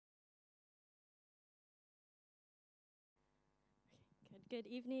Good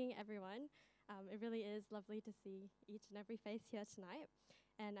evening, everyone. It really is lovely to see each and every face here tonight.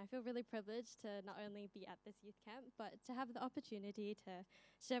 And I feel really privileged to not only be at this youth camp, but to have the opportunity to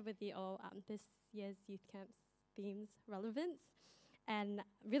share with you all this year's youth camp's themes, relevance, and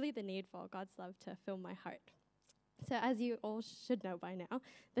really the need for God's love to fill my heart. So as you all should know by now,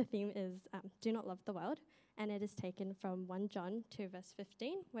 the theme is Do Not Love the World, and it is taken from 1 John 2 verse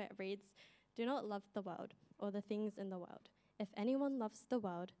 15, where it reads, Do not love the world or the things in the world. If anyone loves the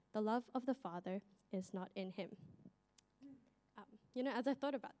world, the love of the Father is not in him. As I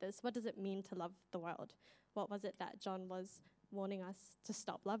thought about this, what does it mean to love the world? What was it that John was warning us to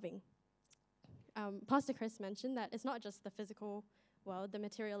stop loving? Pastor Chris mentioned that it's not just the physical world, the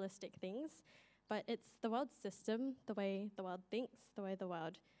materialistic things, but it's the world system, the way the world thinks, the ways of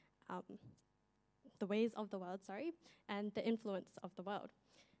the world, and the influence of the world.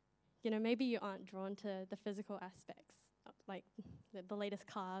 Maybe you aren't drawn to the physical aspects, like the latest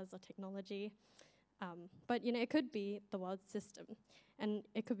cars or technology, but it could be the world system, and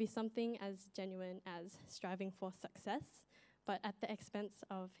it could be something as genuine as striving for success, but at the expense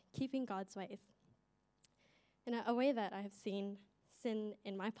of keeping God's ways. A way that I have seen sin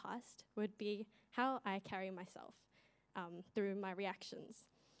in my past would be how I carry myself through my reactions.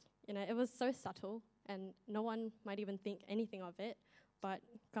 It was so subtle, and no one might even think anything of it, but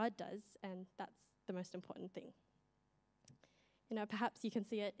God does, and that's the most important thing. Perhaps you can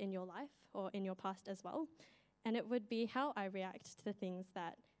see it in your life or in your past as well, and it would be how I react to the things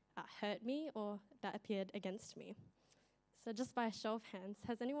that hurt me or that appeared against me. So just by a show of hands,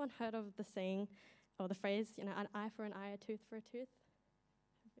 has anyone heard of the saying or the phrase, an eye for an eye, a tooth for a tooth?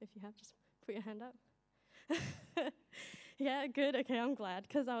 If you have, just put your hand up. Yeah, good. Okay, I'm glad,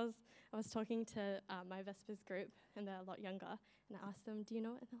 because I was talking to my Vespers group, and they're a lot younger, and I asked them, do you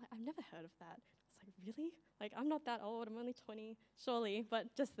know it? And they're like, I've never heard of that. I was like, really? Like, I'm not that old. I'm only 20, surely.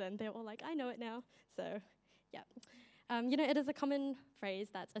 But just then, they were all like, I know it now. So, yeah. It is a common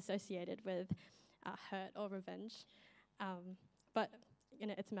phrase that's associated with hurt or revenge. But,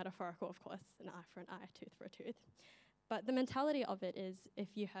 it's metaphorical, of course, an eye for an eye, a tooth for a tooth. But the mentality of it is, if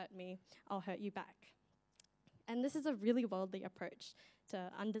you hurt me, I'll hurt you back. And this is a really worldly approach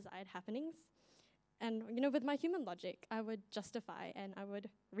to undesired happenings. And, with my human logic, I would justify and I would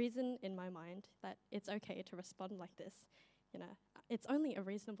reason in my mind that it's okay to respond like this. It's only a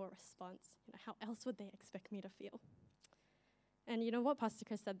reasonable response. How else would they expect me to feel? And, what Pastor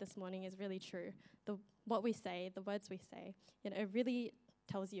Chris said this morning is really true. What we say, the words we say, it really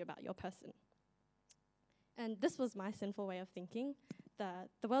tells you about your person. And this was my sinful way of thinking, the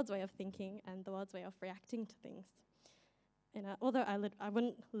world's way of thinking and the world's way of reacting to things. Although I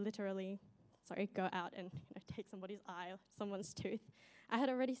wouldn't literally go out and take somebody's eye or someone's tooth, I had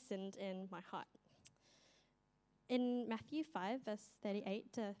already sinned in my heart. In Matthew 5, verse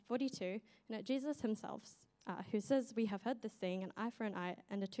 38 to 42, Jesus himself, who says, we have heard this saying, an eye for an eye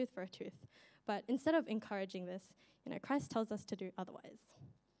and a tooth for a tooth. But instead of encouraging this, Christ tells us to do otherwise.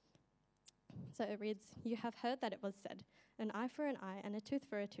 So it reads, you have heard that it was said, an eye for an eye and a tooth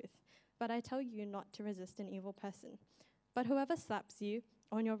for a tooth. But I tell you not to resist an evil person. But whoever slaps you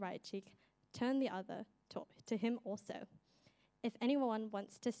on your right cheek, turn the other to him also. If anyone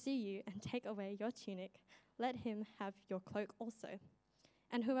wants to sue you and take away your tunic, let him have your cloak also.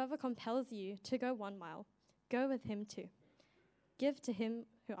 And whoever compels you to go 1 mile, go with him 2. Give to him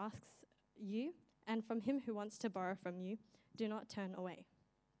who asks you, and from him who wants to borrow from you, do not turn away.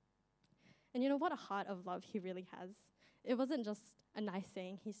 And what a heart of love he really has. It wasn't just a nice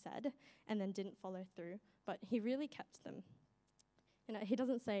saying he said and then didn't follow through, but he really kept them. He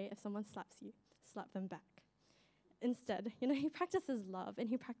doesn't say, if someone slaps you, slap them back. Instead, he practices love and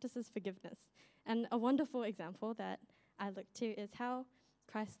he practices forgiveness. And a wonderful example that I look to is how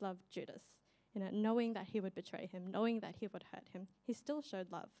Christ loved Judas. Knowing that he would betray him, knowing that he would hurt him, he still showed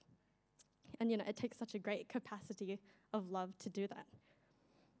love. And, it takes such a great capacity of love to do that.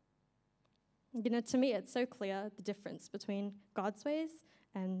 To me, it's so clear the difference between God's ways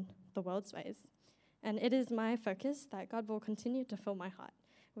and the world's ways. And it is my focus that God will continue to fill my heart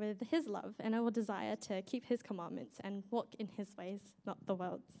with his love, and I will desire to keep his commandments and walk in his ways, not the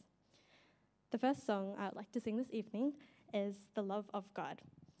world's. The first song I would like to sing this evening is The Love of God.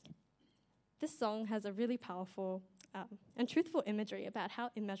 This song has a really powerful and truthful imagery about how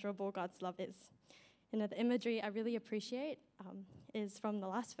immeasurable God's love is. The imagery I really appreciate is from the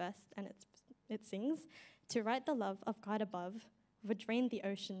last verse, and it sings, to write the love of God above would drain the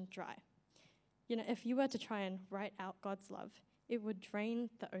ocean dry. If you were to try and write out God's love, it would drain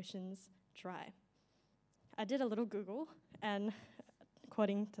the oceans dry. I did a little Google, and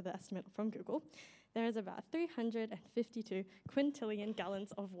according to the estimate from Google, there is about 352 quintillion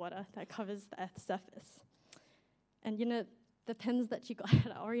gallons of water that covers the Earth's surface. And the pens that you got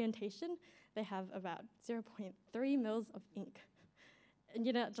at orientation, they have about 0.3 mils of ink. And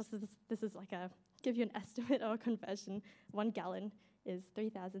just this is like give you an estimate or a conversion. 1 gallon is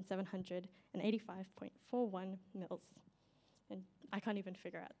 3,785.41 mils. And I can't even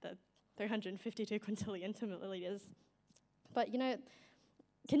figure out the 352 quintillion to milliliters. But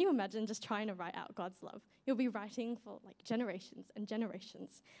can you imagine just trying to write out God's love? You'll be writing for like generations and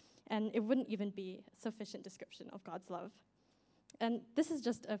generations, and it wouldn't even be a sufficient description of God's love. And this is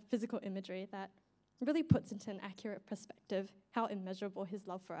just a physical imagery that really puts into an accurate perspective how immeasurable his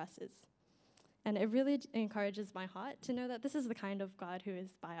love for us is. And it really encourages my heart to know that this is the kind of God who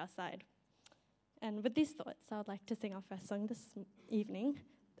is by our side. And with these thoughts, I would like to sing our first song this evening,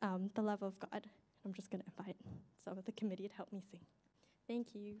 The Love of God. I'm just going to invite some of the committee to help me sing.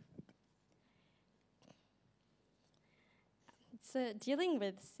 Thank you. So dealing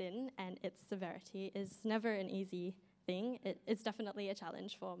with sin and its severity is never an easy thing. It's definitely a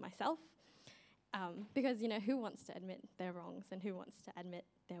challenge for myself because, who wants to admit their wrongs and who wants to admit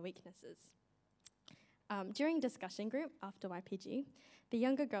their weaknesses? During discussion group after YPG, the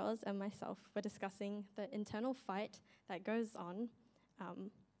younger girls and myself were discussing the internal fight that goes on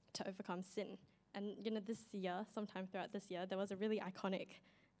to overcome sin. And, this year, sometime throughout this year, there was a really iconic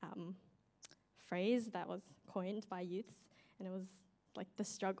phrase that was coined by youths, and it was like the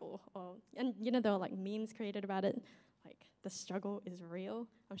struggle. And there were like memes created about it, like the struggle is real.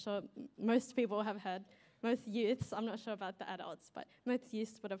 I'm sure most people have heard, most youths, I'm not sure about the adults, but most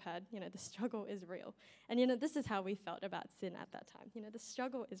youths would have heard, the struggle is real. And, this is how we felt about sin at that time. The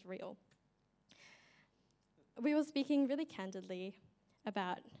struggle is real. We were speaking really candidly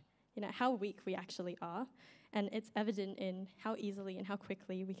about how weak we actually are, and it's evident in how easily and how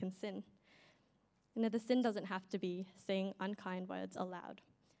quickly we can sin. The sin doesn't have to be saying unkind words aloud,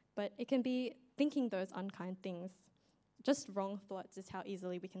 but it can be thinking those unkind things. Just wrong thoughts is how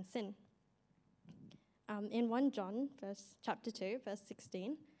easily we can sin. In 1 John, chapter 2, verse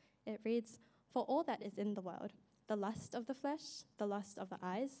 16, it reads, "For all that is in the world, the lust of the flesh, the lust of the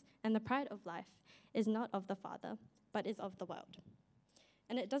eyes, and the pride of life is not of the Father, but is of the world."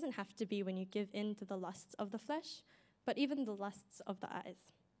 And it doesn't have to be when you give in to the lusts of the flesh, but even the lusts of the eyes.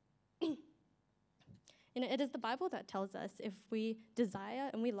 It is the Bible that tells us if we desire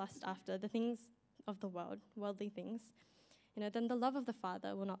and we lust after the things of the world, worldly things, then the love of the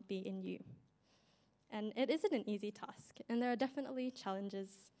Father will not be in you. And it isn't an easy task, and there are definitely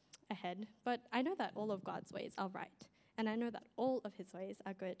challenges ahead, but I know that all of God's ways are right, and I know that all of his ways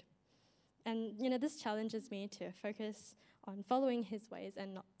are good. And, this challenges me to focus on following his ways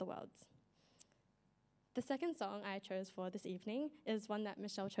and not the world's. The second song I chose for this evening is one that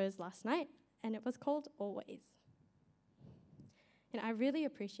Michelle chose last night, and it was called Always. I really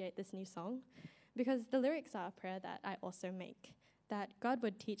appreciate this new song because the lyrics are a prayer that I also make, that God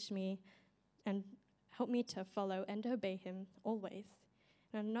would teach me and help me to follow and obey him always.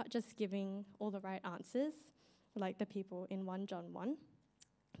 And I'm not just giving all the right answers like the people in 1 John 1,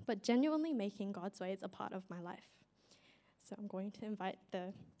 but genuinely making God's ways a part of my life. So I'm going to invite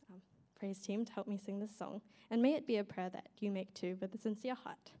the praise team to help me sing this song, and may it be a prayer that you make too with a sincere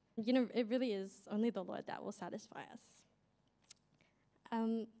heart. It really is only the Lord that will satisfy us.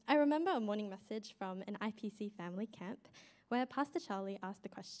 I remember a morning message from an IPC family camp where Pastor Charlie asked the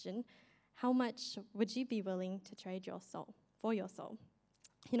question, how much would you be willing to trade your soul for your soul?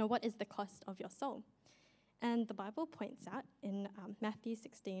 What is the cost of your soul? And the Bible points out in Matthew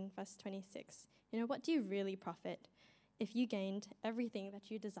 16, verse 26, what do you really profit if you gained everything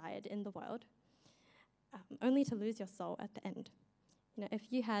that you desired in the world, only to lose your soul at the end?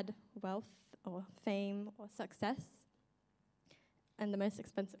 If you had wealth or fame or success and the most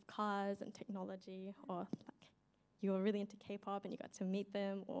expensive cars and technology, or like you were really into K-pop and you got to meet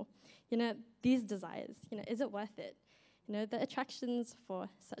them, or, these desires, is it worth it? The attractions for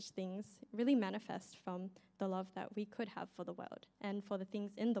such things really manifest from the love that we could have for the world and for the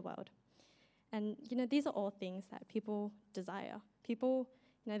things in the world. And, these are all things that people desire. People,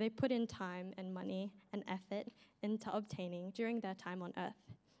 they put in time and money and effort into obtaining during their time on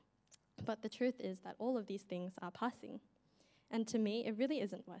earth. But the truth is that all of these things are passing. And to me, it really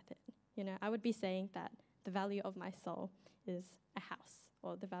isn't worth it. I would be saying that the value of my soul is a house,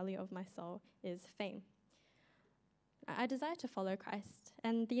 or the value of my soul is fame. I desire to follow Christ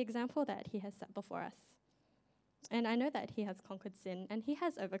and the example that he has set before us. And I know that he has conquered sin and he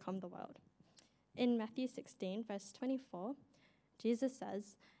has overcome the world. In Matthew 16, verse 24, Jesus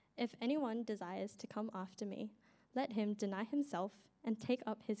says, "If anyone desires to come after me, let him deny himself and take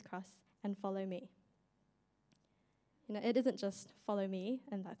up his cross and follow me. It isn't just follow me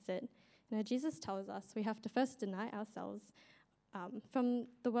and that's it. Jesus tells us we have to first deny ourselves from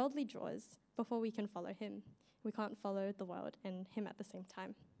the worldly draws before we can follow him. We can't follow the world and him at the same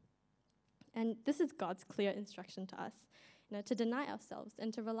time. And this is God's clear instruction to us, to deny ourselves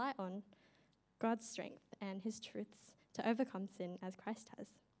and to rely on God's strength and his truths to overcome sin as Christ has.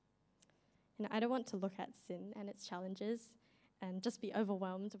 I don't want to look at sin and its challenges and just be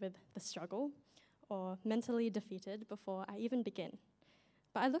overwhelmed with the struggle or mentally defeated before I even begin.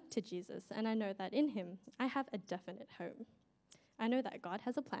 But I look to Jesus and I know that in him I have a definite hope. I know that God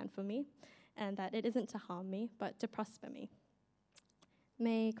has a plan for me and that it isn't to harm me but to prosper me.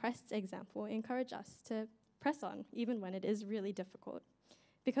 May Christ's example encourage us to press on even when it is really difficult,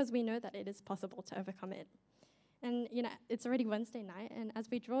 because we know that it is possible to overcome it. And, it's already Wednesday night, and as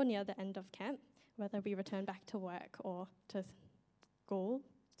we draw near the end of camp, whether we return back to work or to school,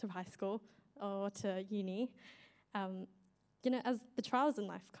 to high school, or to uni, as the trials in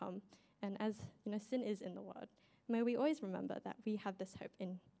life come, and as, sin is in the world, may we always remember that we have this hope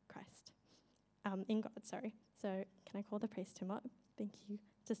in Christ, in God, sorry. So can I call the praise team up? Thank you,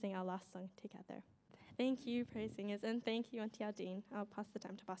 to sing our last song together. Thank you, praise singers, and thank you, Auntie Aldine. I'll pass the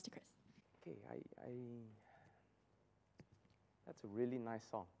time to Pastor Chris. Okay, that's a really nice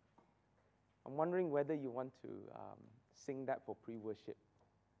song. I'm wondering whether you want to sing that for pre-worship.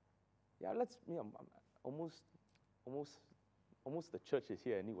 Yeah, let's. Almost the church is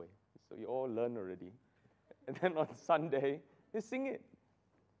here anyway, so you all learn already. And then on Sunday, you sing it.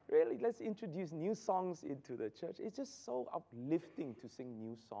 Really, let's introduce new songs into the church. It's just so uplifting to sing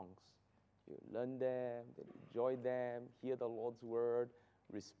new songs. You learn them, enjoy them, hear the Lord's word,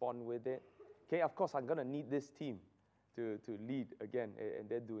 respond with it. Okay, of course, I'm going to need this team to lead again, and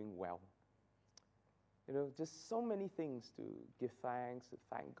they're doing well. Just so many things to give thanks, to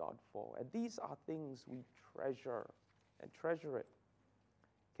thank God for. And these are things we treasure and treasure it.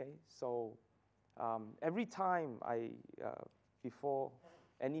 Okay, so every time before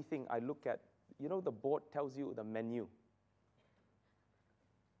anything, I look at, the board tells you the menu.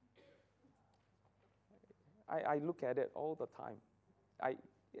 I look at it all the time. I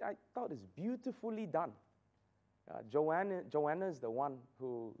thought it's beautifully done. Joanna is the one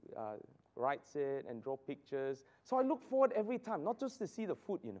who writes it and draw pictures. So I look forward every time, not just to see the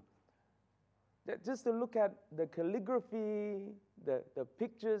food, just to look at the calligraphy, the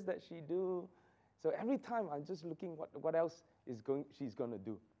pictures that she do. So every time I'm just looking what else she's going to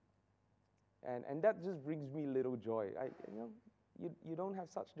do. And that just brings me little joy. You don't have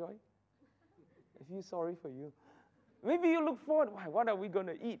such joy? I feel sorry for you. Maybe you look forward, what are we going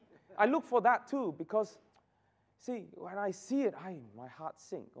to eat? I look for that too, because, see, when I see it, my heart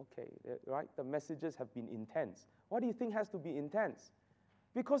sinks. Okay, right? The messages have been intense. What do you think has to be intense?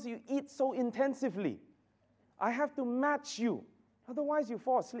 Because you eat so intensively. I have to match you. Otherwise, you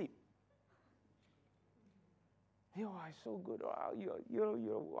fall asleep. It's so good. Wow,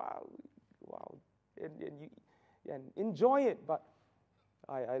 you're wow. And enjoy it. But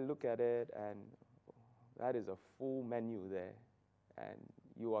I look at it, and that is a full menu there. And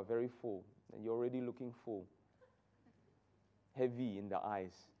you are very full. And you're already looking full. Heavy in the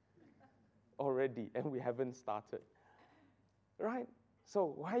eyes. Already. And we haven't started. Right?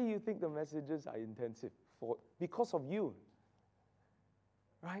 So why do you think the messages are intensive? Because of you.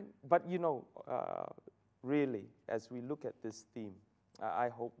 Right? But really, as we look at this theme, I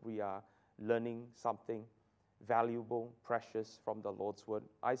hope we are learning something valuable, precious from the Lord's Word.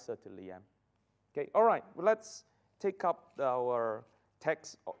 I certainly am. Okay, all right, well, let's take up our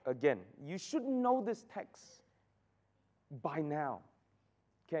text again. You should know this text by now,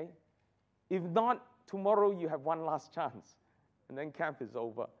 okay? If not, tomorrow you have one last chance, and then camp is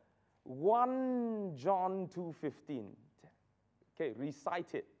over. 1 John 2:15. Okay,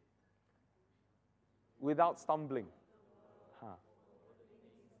 recite it without stumbling.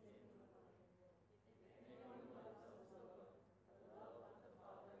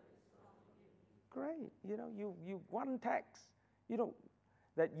 Great, you one text,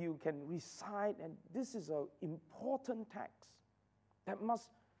 that you can recite, and this is an important text that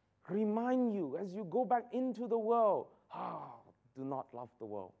must remind you as you go back into the world, do not love the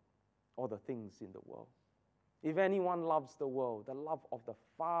world or the things in the world. If anyone loves the world, the love of the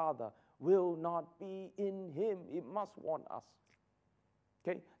Father will not be in him. It must warn us.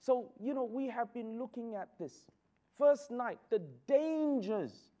 Okay, so, we have been looking at this. First night, the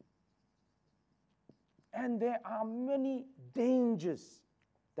dangers. And there are many dangers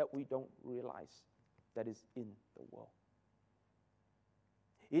that we don't realize that is in the world.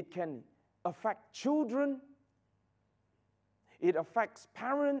 It can affect children. It affects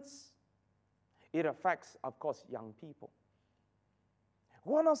parents. It affects, of course, young people.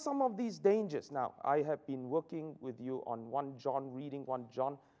 What are some of these dangers? Now, I have been working with you on 1 John, reading 1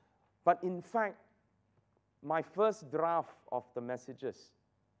 John. But in fact, my first draft of the messages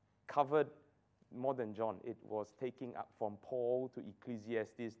covered more than John. It was taking up from Paul to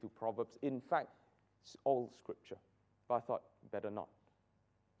Ecclesiastes to Proverbs. In fact, it's all scripture. But I thought, better not.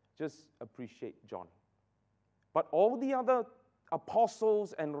 Just appreciate John. But all the other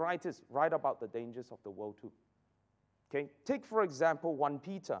apostles and writers write about the dangers of the world too. Okay? Take, for example, 1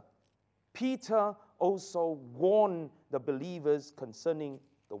 Peter. Peter also warned the believers concerning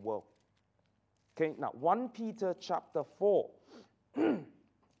the world. Okay, now 1 Peter chapter 4.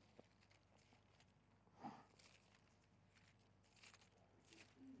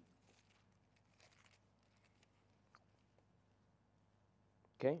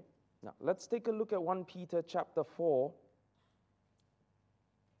 Okay, now let's take a look at 1 Peter chapter 4.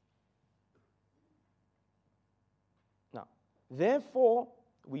 Now, therefore,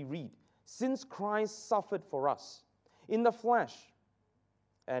 we read, since Christ suffered for us in the flesh,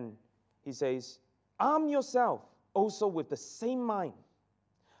 and he says, arm yourself also with the same mind,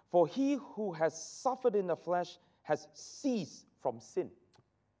 for he who has suffered in the flesh has ceased from sin.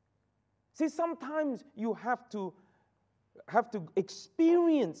 See, sometimes you have to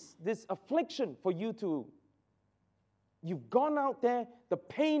experience this affliction for you to, you've gone out there, the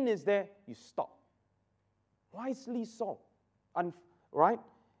pain is there, you stop. Wisely so. Right?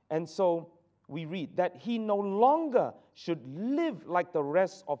 And so we read that he no longer should live like the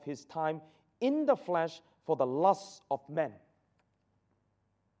rest of his time in the flesh for the lusts of men.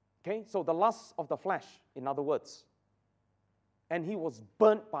 Okay, so the lusts of the flesh, in other words. And he was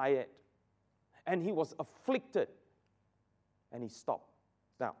burnt by it. And he was afflicted. And he stopped.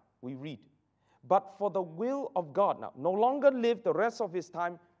 Now, we read, but for the will of God. Now, no longer live the rest of his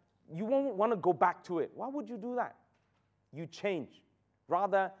time. You won't want to go back to it. Why would you do that? You change.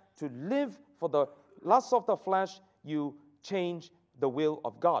 Rather, to live for the lusts of the flesh, you change the will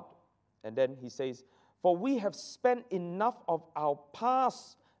of God. And then he says, for we have spent enough of our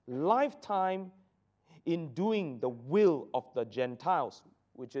past lifetime in doing the will of the Gentiles,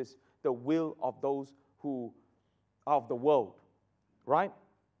 which is the will of those who are of the world, right?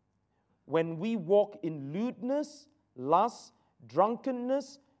 When we walk in lewdness, lust,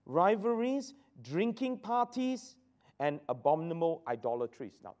 drunkenness, rivalries, drinking parties, and abominable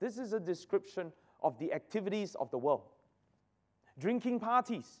idolatries. Now, this is a description of the activities of the world. Drinking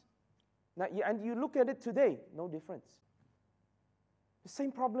parties. Now, and you look at it today, no difference. The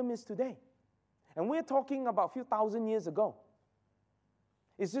same problem is today. And we're talking about a few thousand years ago.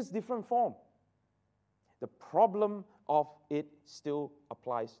 It's just different form. The problem of it still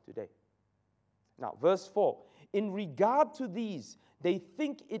applies today. Now, verse 4. In regard to these, they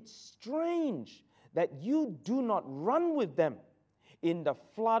think it strange that you do not run with them in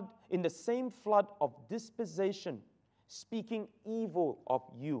the same flood of disposition, speaking evil of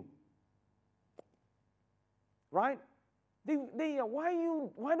you. Right?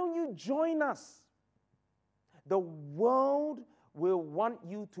 Why don't you join us? The world will want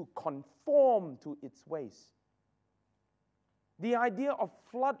you to conform to its ways. The idea of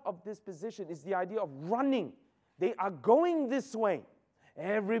flood of disposition is the idea of running. They are going this way.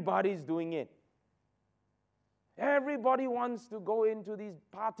 Everybody's doing it. Everybody wants to go into these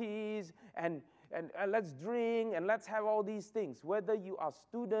parties and let's drink and let's have all these things. Whether you are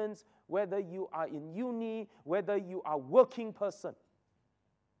students, whether you are in uni, whether you are a working person.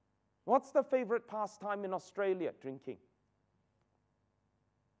 What's the favorite pastime in Australia? Drinking.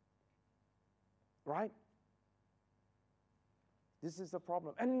 Right? This is the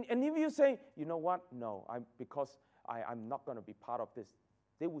problem. And if you say, you know what? No, because I'm not going to be part of this.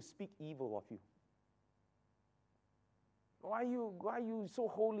 They will speak evil of you. Why are you so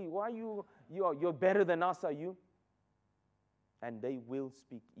holy? You're better than us, are you? And they will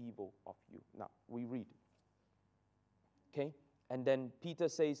speak evil of you. Now, we read. Okay? And then Peter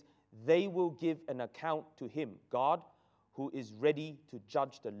says, they will give an account to him, God, who is ready to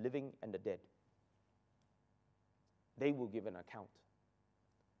judge the living and the dead. They will give an account.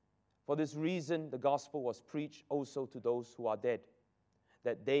 For this reason, the gospel was preached also to those who are dead,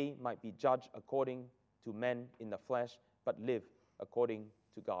 that they might be judged according to men in the flesh, but live according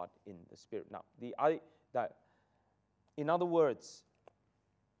to God in the Spirit. Now, in other words,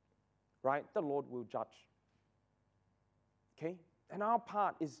 right, the Lord will judge. Okay? And our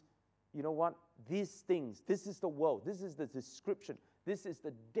part is, you know what? These things, this is the world, this is the description, this is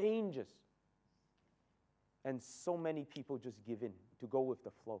the dangers. And so many people just give in to go with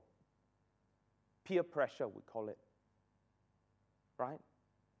the flow. Peer pressure, we call it. right?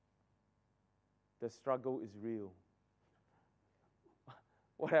 The struggle is real.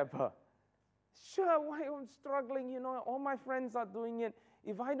 Whatever. Sure, why I'm struggling, all my friends are doing it.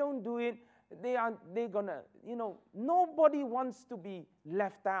 If I don't do it, they're gonna, nobody wants to be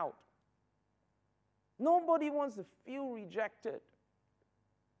left out. Nobody wants to feel rejected.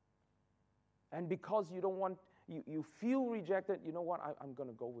 And because you don't want, you feel rejected, you know what, I'm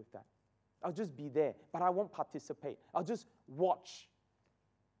gonna go with that. I'll just be there, but I won't participate. I'll just watch.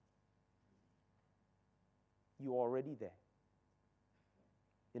 You're already there.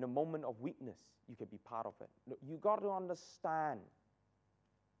 In a moment of weakness, you can be part of it. Look, you got to understand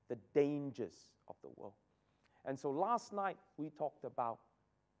the dangers of the world. And so last night, we talked about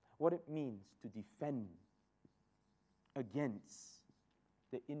what it means to defend against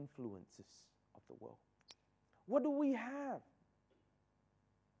the influences of the world. What do we have?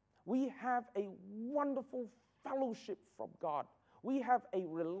 We have a wonderful fellowship from God. We have a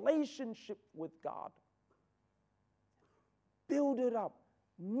relationship with God. Build it up,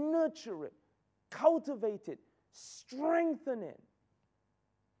 nurture it, cultivate it, strengthen it.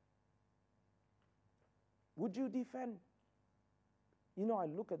 Would you defend? I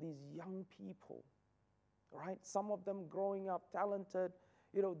look at these young people, right? Some of them growing up talented,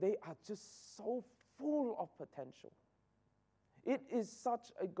 they are just so full of potential. It is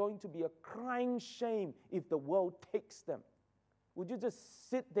going to be a crying shame if the world takes them. Would you just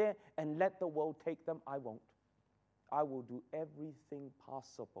sit there and let the world take them? I won't. I will do everything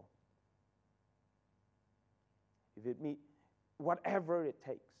possible. If it means whatever it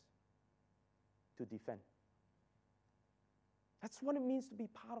takes to defend. That's what it means to be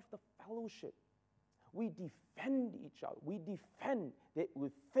part of the fellowship. We defend each other. We defend it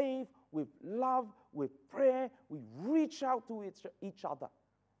with faith, with love, with prayer. We reach out to each other.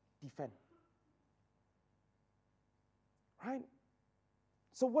 Defend. Right?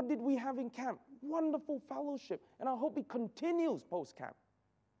 So what did we have in camp? Wonderful fellowship. And I hope it continues post-camp.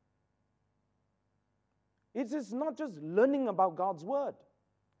 It is not just learning about God's word.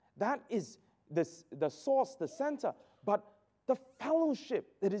 That is the source, the center. But the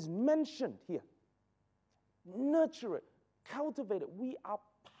fellowship that is mentioned here. Nurture it. Cultivate it. We are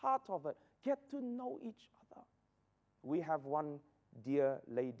part of it. Get to know each other. We have one dear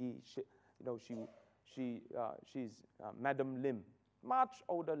lady. She's Madam Lim. Much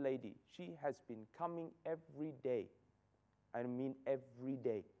older lady. She has been coming every day. I mean every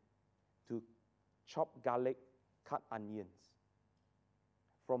day. To chop garlic, cut onions.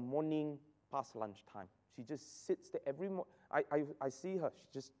 From morning past lunchtime. She just sits there every morning. I see her. She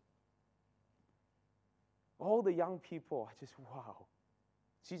just, all the young people are just, wow.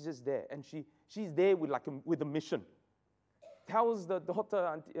 She's just there. And she's there with a mission. Tells the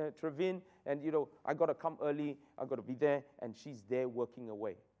daughter, Trevin, and I got to come early. I got to be there. And she's there working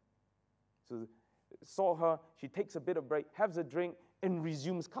away. So saw her. She takes a bit of break, has a drink, and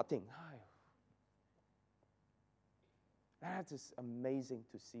resumes cutting. That is amazing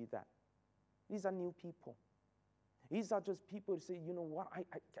to see that. These are new people. These are just people who say, you know what,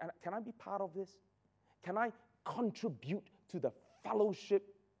 can I be part of this? Can I contribute to the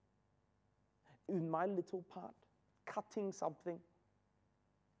fellowship in my little part? Cutting something.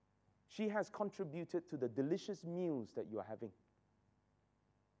 She has contributed to the delicious meals that you are having.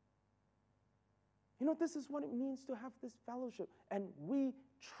 This is what it means to have this fellowship. And we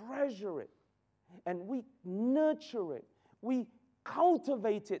treasure it. And we nurture it. We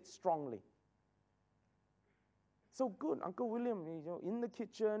cultivate it strongly. So good, Uncle William, in the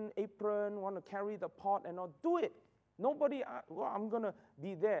kitchen, apron, want to carry the pot and all, do it. Nobody, I'm going to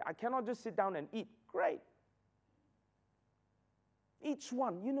be there. I cannot just sit down and eat. Great. Each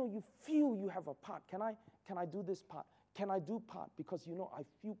one, you feel you have a part. Can I do this part? Can I do part? Because, I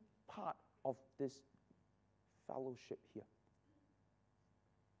feel part of this fellowship here.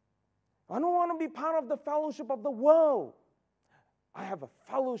 I don't want to be part of the fellowship of the world. I have a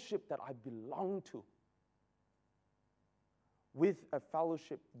fellowship that I belong to. With a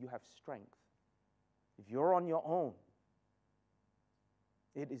fellowship, you have strength. If you're on your own,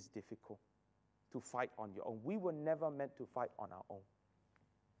 it is difficult to fight on your own. We were never meant to fight on our own.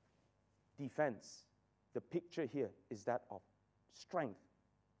 Defense, the picture here is that of strength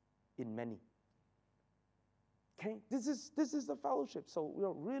in many. Okay, this is the fellowship. So we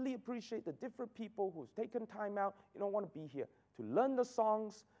really appreciate the different people who've taken time out, want to be here to learn the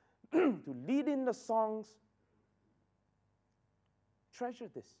songs, to lead in the songs. Treasure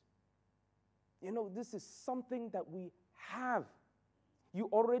this. This is something that we have. You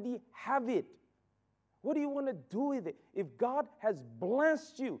already have it. What do you want to do with it? If God has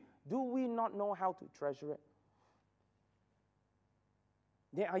blessed you, do we not know how to treasure it?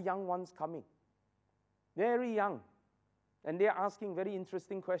 There are young ones coming, very young, and they're asking very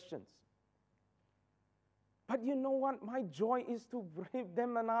interesting questions. But you know what? My joy is to give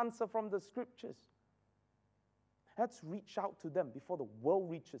them an answer from the scriptures. Let's reach out to them before the world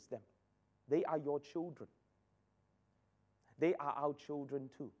reaches them. They are your children. They are our children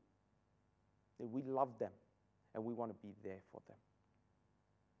too. We love them, and we want to be there for them.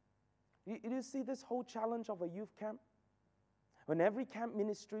 You see this whole challenge of a youth camp? When every camp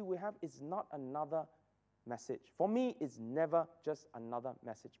ministry we have is not another message. For me, it's never just another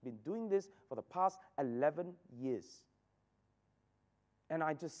message. Been doing this for the past 11 years. And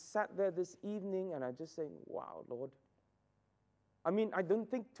I just sat there this evening and I just saying, wow, Lord. I mean, I don't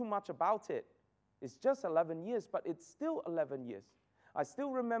think too much about it. It's just 11 years, but it's still 11 years. I still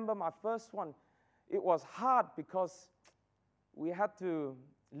remember my first one. It was hard because we had to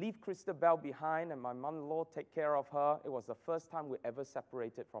leave Christabel behind and my mother-in-law take care of her. It was the first time we ever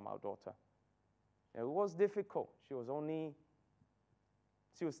separated from our daughter. It was difficult. She was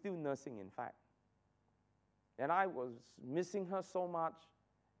still nursing, in fact. And I was missing her so much.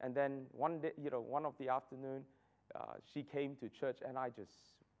 And then one day, one of the afternoon, she came to church, and I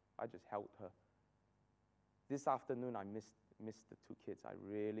just held her. This afternoon, I missed the two kids. I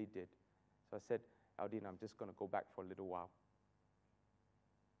really did. So I said, Aldine, I'm just going to go back for a little while.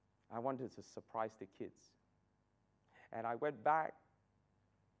 I wanted to surprise the kids. And I went back,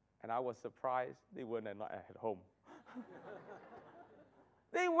 and I was surprised they weren't at home.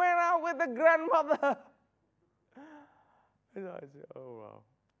 They went out with the grandmother. And I said, oh, wow.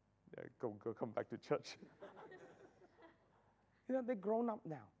 Yeah, go come back to church. They're grown up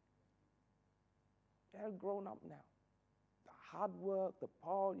now. They're grown up now. The hard work, the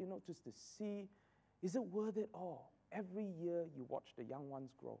power, just to see, is it worth it all? Every year you watch the young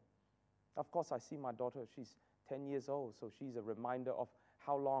ones grow. Of course, I see my daughter, she's 10 years old, so she's a reminder of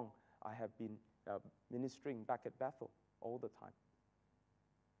how long I have been ministering back at Bethel all the time.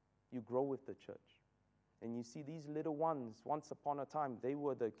 You grow with the church. And you see these little ones, once upon a time, they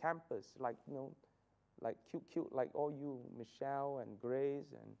were the campers, like cute, like all you, Michelle and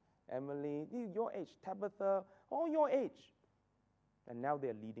Grace and Emily, your age, Tabitha, all your age. And now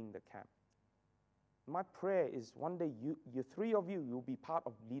they're leading the camp. My prayer is one day, you three of you, you'll be part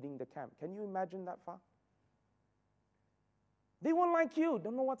of leading the camp. Can you imagine that far? They weren't like you,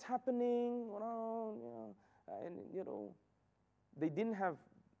 don't know what's happening, and they didn't have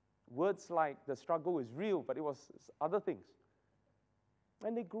words like the struggle is real, but it was other things.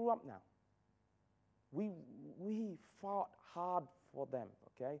 And they grew up now. We fought hard for them,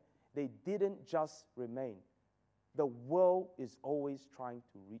 okay? They didn't just remain. The world is always trying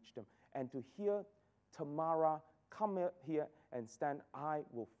to reach them. And to hear Tamara come here and stand, I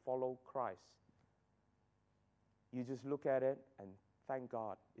will follow Christ. You just look at it and thank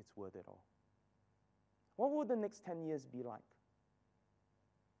God it's worth it all. What will the next 10 years be like?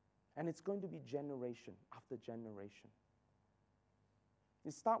 And it's going to be generation after generation.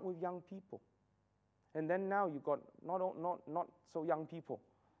 You start with young people. And then now you got not so young people.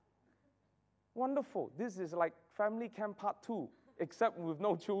 Wonderful. This is like family camp part 2, except with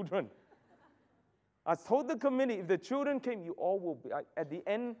no children. I told the committee, if the children came, you all will be, at the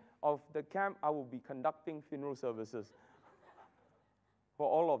end of the camp, I will be conducting funeral services for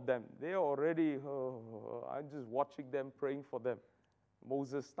all of them. They're already, I'm just watching them, praying for them.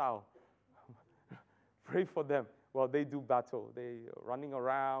 Moses style. Pray for them while they do battle. They are running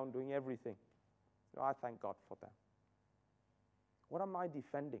around, doing everything. I thank God for them. What am I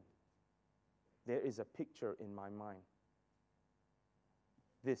defending? There is a picture in my mind.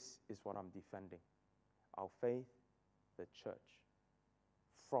 This is what I'm defending. Our faith, the church,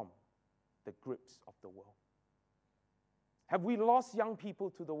 from the grips of the world. Have we lost young people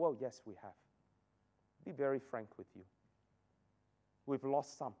to the world? Yes, we have. Be very frank with you. We've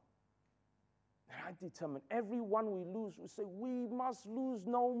lost some. And I determine every one we lose, we say, we must lose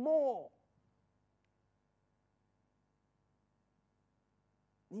no more.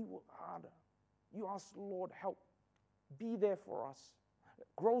 You work harder. You ask, Lord, help. Be there for us.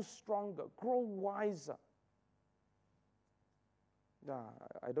 Grow stronger. Grow wiser.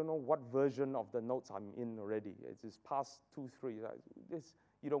 I don't know what version of the notes I'm in already. It's past 2, 3.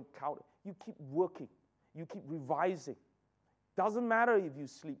 You don't count. You keep working. You keep revising. Doesn't matter if you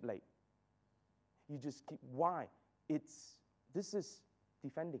sleep late. You just keep. Why? This is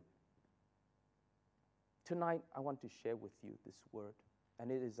defending. Tonight, I want to share with you this word,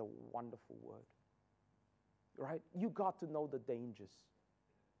 and it is a wonderful word. Right? You got to know the dangers.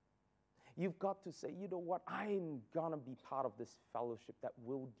 You've got to say, you know what? I'm going to be part of this fellowship that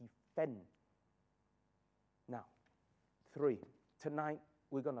will defend. Now, 3. Tonight,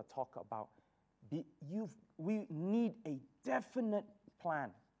 we're going to talk about we need a definite plan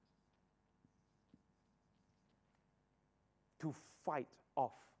to fight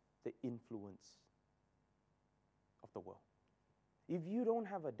off the influence of the world. If you don't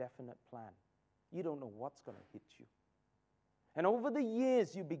have a definite plan, you don't know what's going to hit you. And over the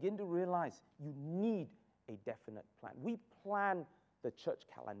years, you begin to realize you need a definite plan. We plan the church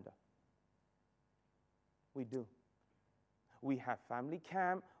calendar. We do. We have family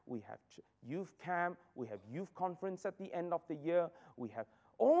camp, we have youth camp, we have youth conference at the end of the year. We have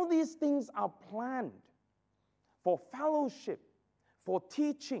all these things are planned for fellowship, for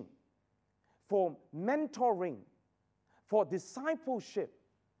teaching, for mentoring, for discipleship.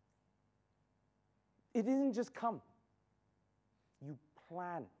 It didn't just come. You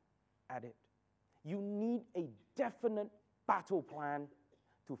plan at it. You need a definite battle plan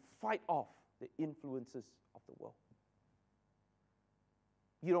to fight off the influences of the world.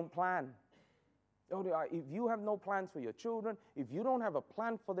 You don't plan. If you have no plans for your children, if you don't have a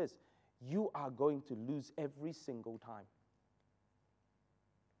plan for this, you are going to lose every single time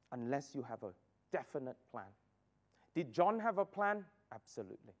unless you have a definite plan. Did John have a plan?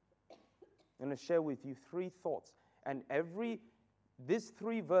 Absolutely. I'm going to share with you 3 thoughts. And these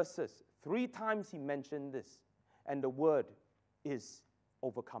 3 verses, 3 times he mentioned this. And the word is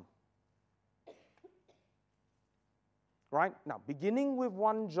overcome. Right? Now, beginning with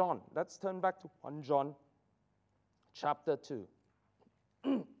 1 John. Let's turn back to 1 John chapter 2.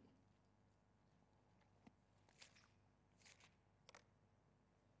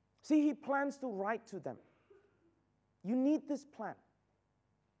 See, he plans to write to them. You need this plan.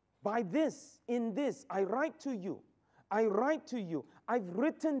 By this, in this, I write to you. I write to you. I've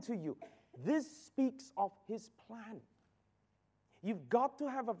written to you. This speaks of his plan. You've got to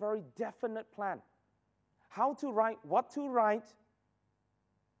have a very definite plan. How to write, what to write.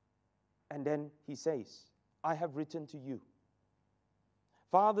 And then he says, I have written to you.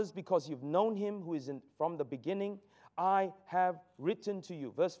 Fathers, because you've known him who is from the beginning, I have written to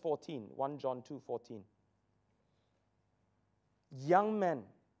you. Verse 14, 1 John 2:14. Young men,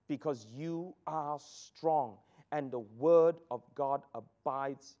 because you are strong, and the word of God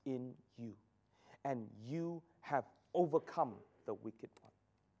abides in you, and you have overcome the wicked one.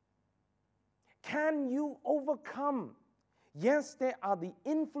 Can you overcome? Yes, there are the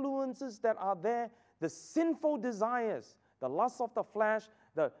influences that are there, the sinful desires, the lust of the flesh,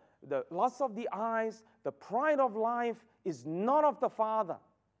 the lust of the eyes, the pride of life is not of the Father.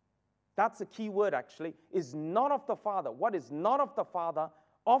 That's a key word actually, is not of the Father. What is not of the Father,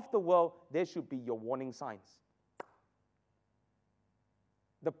 of the world, there should be your warning signs.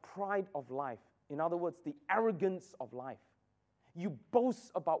 The pride of life, in other words, the arrogance of life. You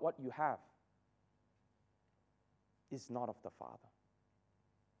boast about what you have, is not of the Father.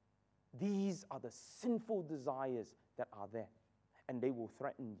 These are the sinful desires that are there, and they will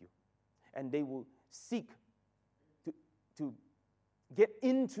threaten you, and they will seek to get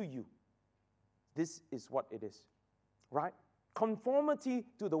into you. This is what it is, right? Conformity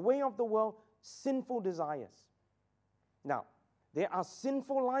to the way of the world, sinful desires. Now, there are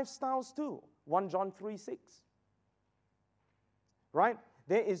sinful lifestyles too. 1 John 3:6. Right?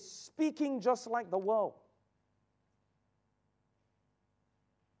 There is speaking just like the world.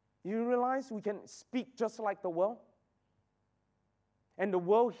 You realize we can speak just like the world? And the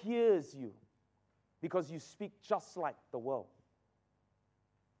world hears you because you speak just like the world.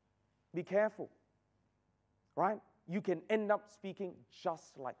 Be careful. Right? You can end up speaking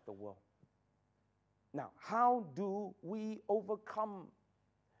just like the world. Now, how do we overcome?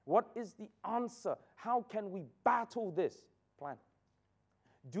 What is the answer? How can we battle this? Plan.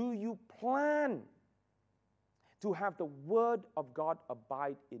 Do you plan to have the word of God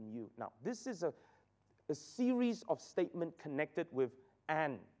abide in you? Now, this is a series of statements connected with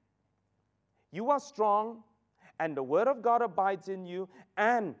and. You are strong, and the word of God abides in you,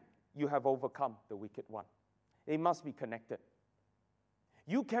 and you have overcome the wicked one. They must be connected.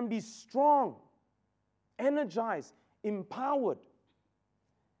 You can be strong, energized, empowered,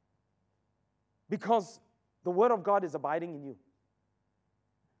 because the word of God is abiding in you.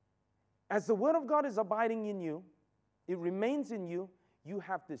 As the word of God is abiding in you, it remains in you, you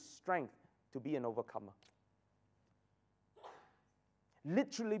have this strength to be an overcomer.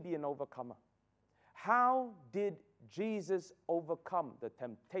 Literally be an overcomer. How did Jesus overcome the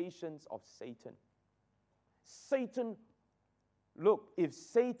temptations of Satan? Satan, look, if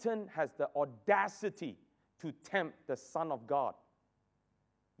Satan has the audacity to tempt the Son of God,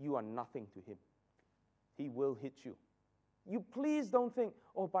 you are nothing to him. He will hit you. You please don't think,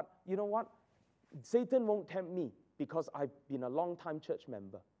 oh, but you know what? Satan won't tempt me because I've been a long-time church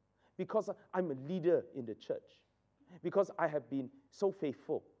member, because I'm a leader in the church, because I have been so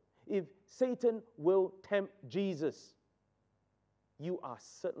faithful. If Satan will tempt Jesus, you are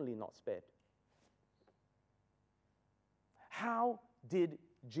certainly not spared. How did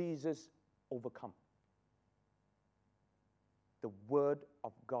Jesus overcome? The Word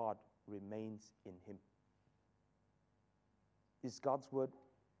of God remains in him. Is God's Word,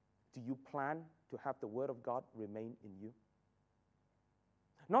 do you plan to have the Word of God remain in you?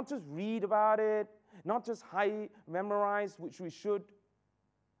 Not just read about it, not just memorize, which we should,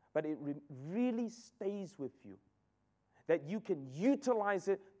 but it really stays with you, that you can utilize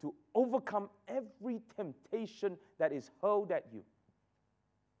it to overcome every temptation that is hurled at you.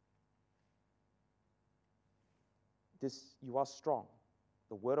 You are strong.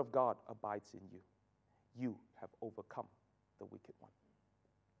 The Word of God abides in you. You have overcome the wicked one.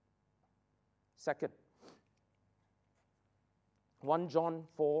 Second, 1 John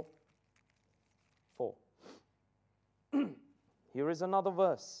 4:4. Here is another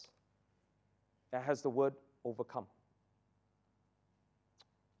verse that has the word overcome.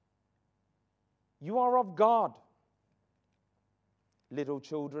 You are of God, little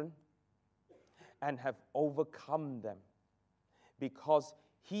children, and have overcome them, because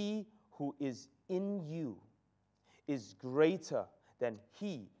he who is in you is greater than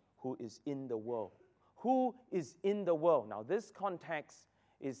he who is in the world. Who is in the world? Now, this context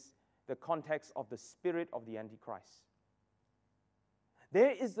is the context of the spirit of the Antichrist.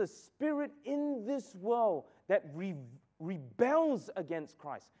 There is a spirit in this world that rebels against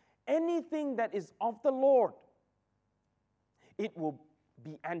Christ. Anything that is of the Lord, it will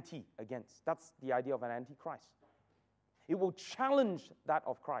be against. That's the idea of an antichrist. It will challenge that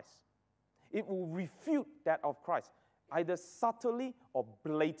of Christ. It will refute that of Christ, either subtly or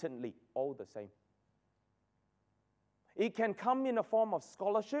blatantly, all the same. It can come in a form of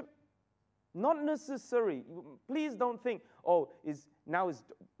scholarship, not necessary. Please don't think, it's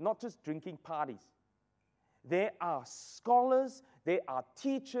not just drinking parties. There are scholars, there are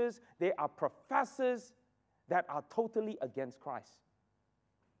teachers, there are professors that are totally against Christ.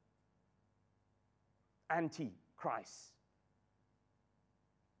 Anti-Christ.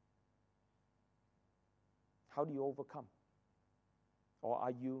 How do you overcome? Or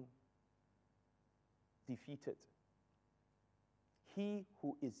are you defeated? He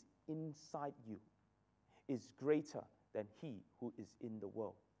who is inside you is greater than he who is in the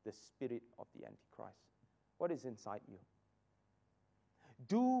world, the spirit of the Antichrist. What is inside you?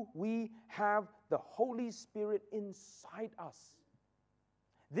 Do we have the Holy Spirit inside us?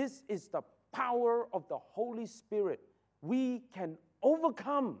 This is the power of the Holy Spirit. We can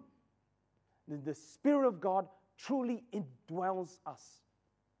overcome. The Spirit of God truly indwells us.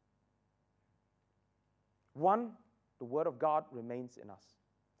 1, the Word of God remains in us.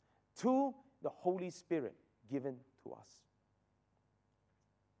 2, the Holy Spirit given to us.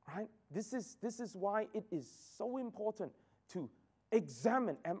 Right? This is why it is so important to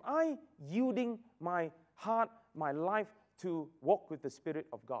examine, am I yielding my heart, my life to walk with the Spirit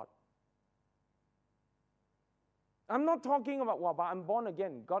of God? I'm not talking about, but I'm born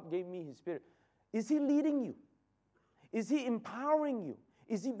again. God gave me His Spirit. Is He leading you? Is He empowering you?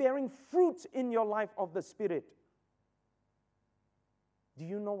 Is He bearing fruit in your life of the Spirit? Do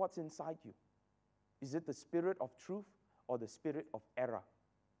you know what's inside you? Is it the Spirit of truth or the spirit of error?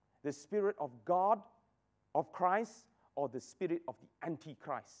 The Spirit of God, of Christ, or the spirit of the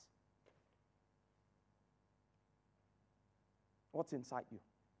Antichrist? What's inside you?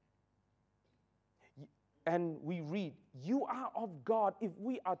 And we read, you are of God. If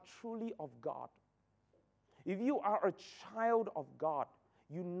we are truly of God, if you are a child of God,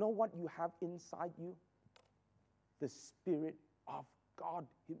 you know what you have inside you? The Spirit of God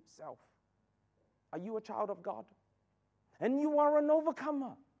Himself. Are you a child of God? And you are an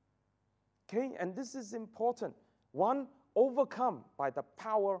overcomer. Okay, and this is important. 1, overcome by the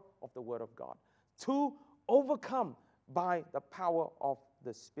power of the Word of God. 2, overcome by the power of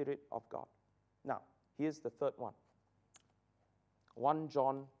the Spirit of God. Now, here's the third one. 1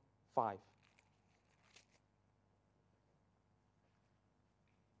 John 5.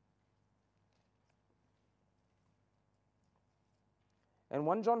 And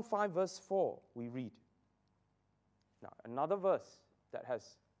 1 John 5 verse 4, we read. Now, another verse that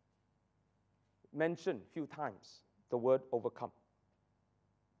has mentioned a few times the word overcome.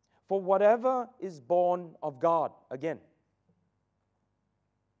 For whatever is born of God, again.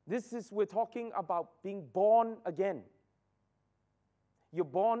 We're talking about being born again. You're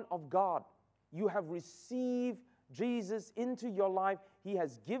born of God. You have received Jesus into your life. He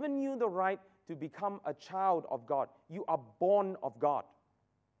has given you the right to become a child of God. You are born of God,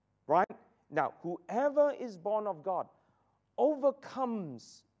 right? Now, whoever is born of God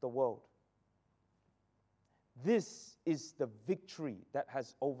overcomes the world. This is the victory that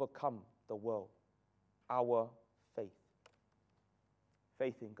has overcome the world. Our faith.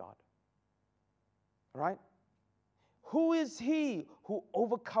 Faith in God. Right? Who is he who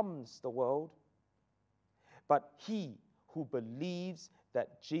overcomes the world? But he who believes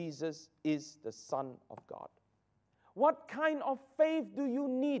that Jesus is the Son of God. What kind of faith do you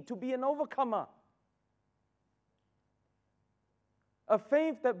need to be an overcomer? A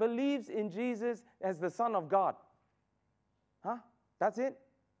faith that believes in Jesus as the Son of God. Huh? That's it?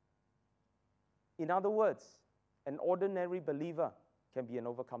 In other words, an ordinary believer can be an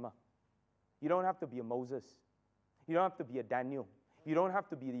overcomer. You don't have to be a Moses. You don't have to be a Daniel. You don't have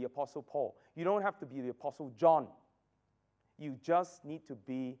to be the Apostle Paul. You don't have to be the Apostle John. You just need to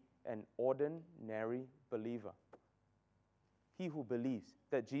be an ordinary believer. He who believes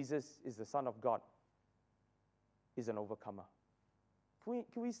that Jesus is the Son of God is an overcomer. Can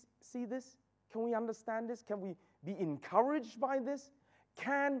we see this? Can we understand this? Can we be encouraged by this?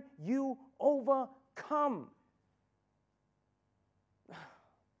 Can you overcome?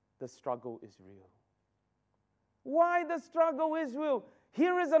 The struggle is real. Why the struggle is real?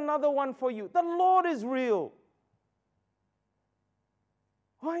 Here is another one for you. The Lord is real.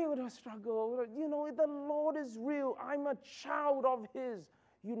 Why would I struggle? You know, the Lord is real. I'm a child of His.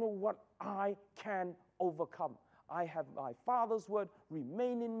 You know what? I can overcome. I have my Father's word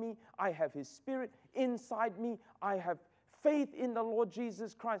remain in me. I have His Spirit inside me. I have faith in the Lord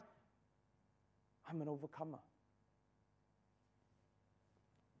Jesus Christ. I'm an overcomer.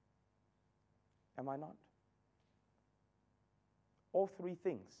 Am I not? All three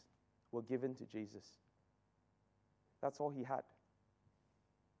things were given to Jesus. That's all He had.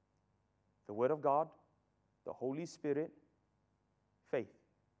 The Word of God, the Holy Spirit, faith.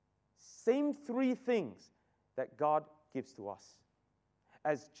 Same three things that God gives to us.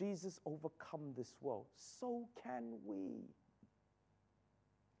 As Jesus overcome this world, so can we.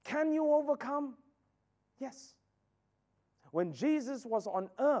 Can you overcome? Yes. When Jesus was on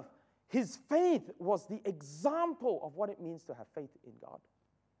earth, His faith was the example of what it means to have faith in God.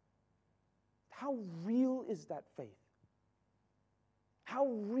 How real is that faith? How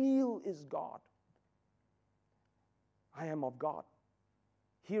real is God? I am of God.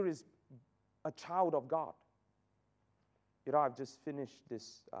 Here is a child of God. You know, I've just finished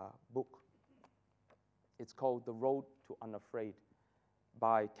this book. It's called The Road to Unafraid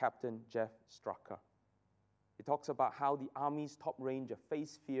by Captain Jeff Strucker. It talks about how the Army's top ranger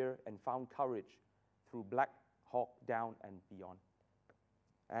faced fear and found courage through Black Hawk Down and beyond.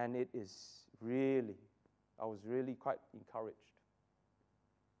 And it is really, I was really quite encouraged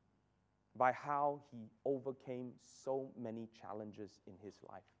by how he overcame so many challenges in his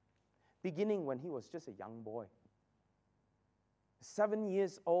life. Beginning when he was just a young boy. 7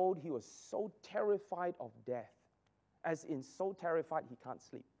 years old, he was so terrified of death, as in so terrified he can't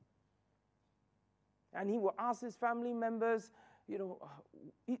sleep. And he would ask his family members, you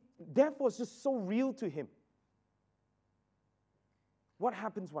know, death was just so real to him. What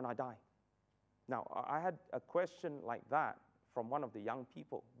happens when I die? Now, I had a question like that from one of the young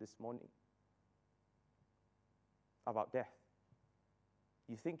people this morning about death.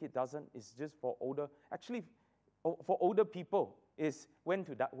 You think it doesn't? It's just for older. Actually, for older people, is when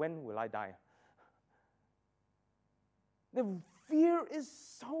will I die? The fear is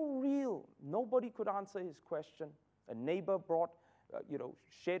so real. Nobody could answer his question. A neighbor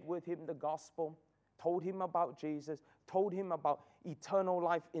shared with him the gospel, told him about Jesus, told him about eternal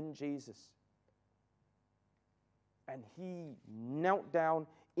life in Jesus. And he knelt down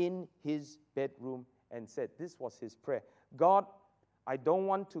in his bedroom and said, this was his prayer: God, I don't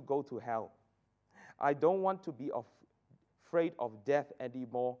want to go to hell. I don't want to be afraid of death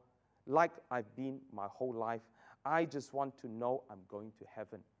anymore like I've been my whole life. I just want to know I'm going to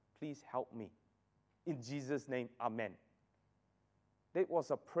heaven. Please help me. In Jesus' name, amen. That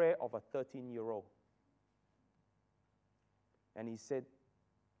was a prayer of a 13-year-old. And he said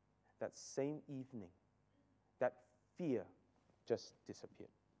that same evening, that fear just disappeared.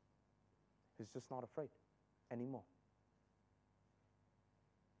 He's just not afraid anymore.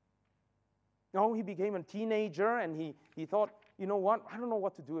 No, he became a teenager and he thought, you know what, I don't know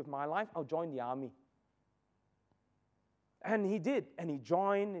what to do with my life. I'll join the army. And he did, and he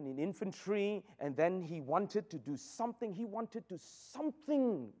joined in infantry, and then he wanted to do something. He wanted to do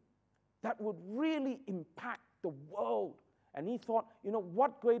something that would really impact the world. And he thought, you know,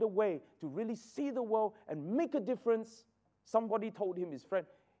 what greater way to really see the world and make a difference? Somebody told him, his friend,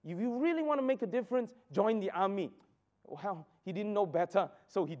 If you really want to make a difference, join the army. Well, he didn't know better,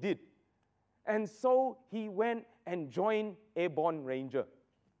 so he did. And so he went and joined Airborne Ranger.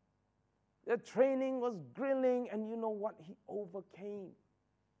 The training was grilling, and you know what? He overcame.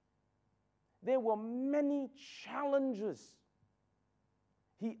 There were many challenges.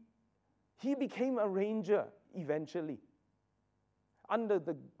 He became a ranger eventually. Under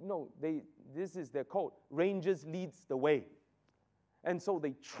the, this is their code, Rangers leads the way. And so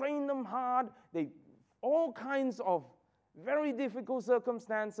they train them hard. All kinds of very difficult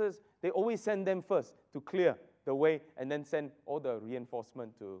circumstances, they always send them first to clear the way and then send all the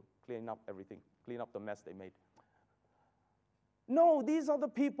reinforcement to clean up everything, clean up the mess they made. No, these are the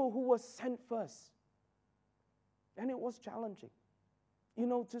people who were sent first. And it was challenging.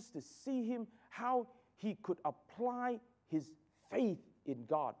 Just to see him, how he could apply his faith in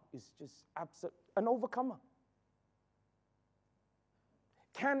God is just absolute, an overcomer.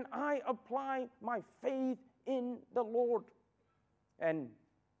 Can I apply my faith in the Lord? And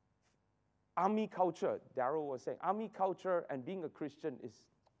army culture, Darryl was saying, army culture and being a Christian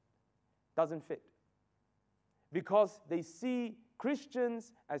doesn't fit. Because they see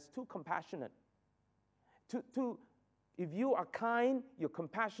Christians as too compassionate. If you are kind, you're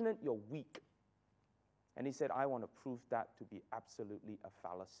compassionate, you're weak. And he said, I want to prove that to be absolutely a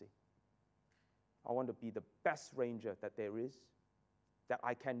fallacy. I want to be the best ranger that there is, that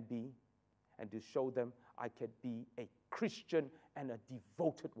I can be, and to show them I can be a Christian and a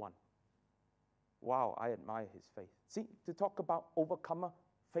devoted one. Wow, I admire his faith. See, to talk about overcomer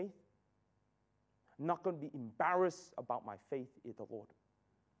faith, I'm not going to be embarrassed about my faith in the Lord.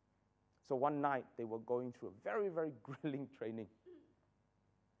 So one night, they were going through a very, very grilling training.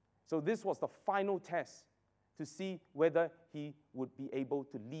 So this was the final test to see whether he would be able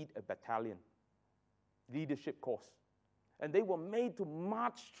to lead a battalion, leadership course. And they were made to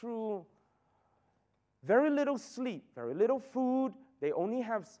march through very little sleep, very little food. They only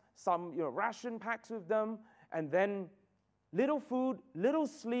have some ration packs with them, and then little food, little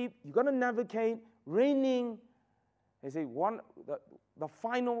sleep. You're going to navigate, raining. They say the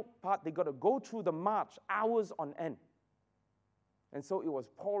final part, they got to go through the march hours on end. And so it was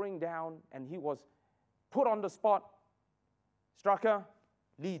pouring down, and he was put on the spot. Straka,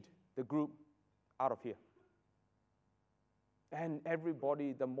 lead the group out of here. And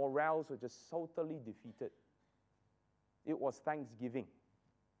everybody, the morals were just totally defeated. It was Thanksgiving.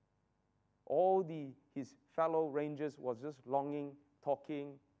 All his fellow rangers was just longing,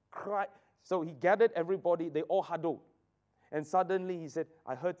 talking, cry. So he gathered everybody, they all huddled. And suddenly he said,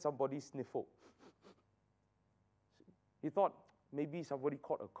 I heard somebody sniffle. He thought maybe somebody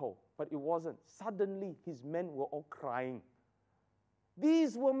caught a cold, but it wasn't. Suddenly his men were all crying.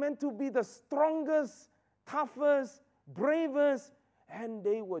 These were meant to be the strongest, toughest, bravest, and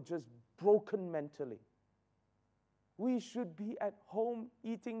they were just broken mentally. We should be at home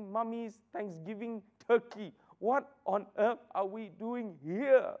eating Mummy's Thanksgiving turkey. What on earth are we doing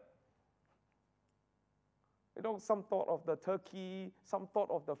here? Some thought of the turkey, some thought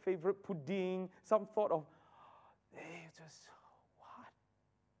of the favorite pudding, some thought of, what?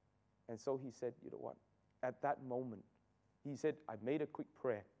 And so he said, you know what? At that moment, he said, I made a quick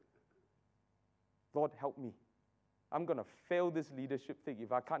prayer. Lord, help me. I'm going to fail this leadership thing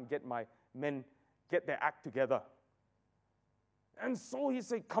if I can't get my men, get their act together. And so he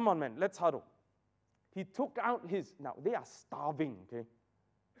said, come on, man, let's huddle. He took out now they are starving, okay?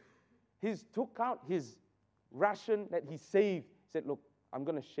 He took out his ration that he saved. He said, look, I'm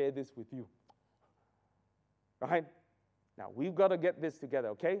going to share this with you. Right? Now, we've got to get this together,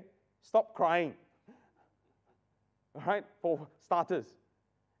 okay? Stop crying. All right? For starters,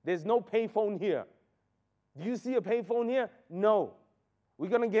 there's no payphone here. Do you see a payphone here? No. We're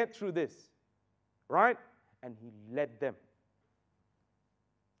going to get through this. Right? And he led them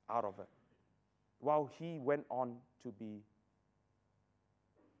out of it, while he went on to be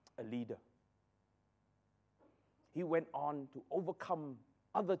a leader. He went on to overcome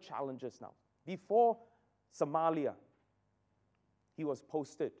other challenges now. Before Somalia, he was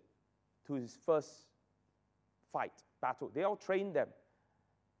posted to his first battle. They all trained them.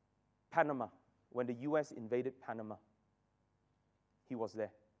 Panama, when the U.S. invaded Panama, he was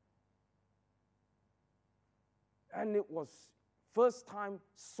there. And it was first time,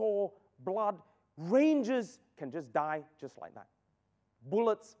 saw blood. Rangers can just die just like that.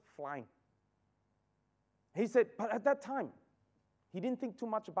 Bullets flying. He said, but at that time, he didn't think too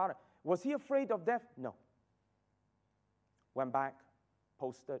much about it. Was he afraid of death? No. Went back,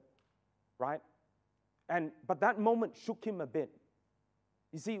 posted, right? But that moment shook him a bit.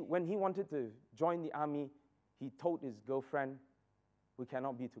 You see, when he wanted to join the army, he told his girlfriend, we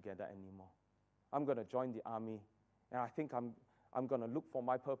cannot be together anymore. I'm going to join the army, and I think I'm going to look for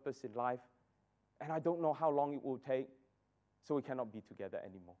my purpose in life, and I don't know how long it will take, so we cannot be together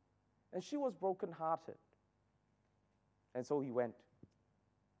anymore. And she was brokenhearted. And so he went.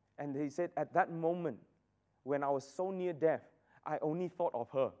 And he said, at that moment, when I was so near death, I only thought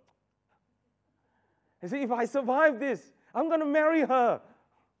of her. He said, if I survive this, I'm going to marry her.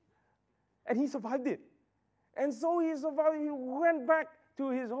 And he survived it. And so he survived. He went back to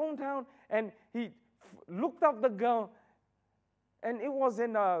his hometown, and he looked up the girl. And it was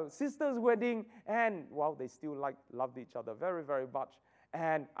in a sister's wedding, and, well, they still loved each other very, very much,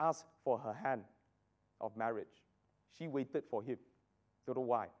 and asked for her hand of marriage. She waited for him. Don't know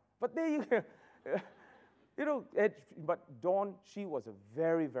why. But there you go. But Dawn, she was a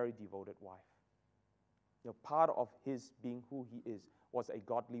very, very devoted wife. Part of his being who he is was a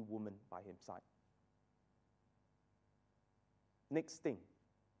godly woman by his side. Next thing,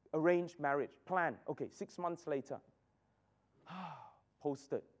 arranged marriage, plan. Okay, 6 months later,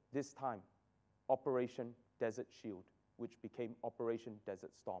 posted, this time, Operation Desert Shield, which became Operation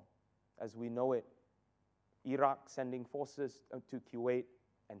Desert Storm. As we know it, Iraq sending forces to Kuwait,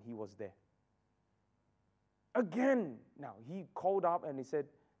 and he was there. Again, now he called up and he said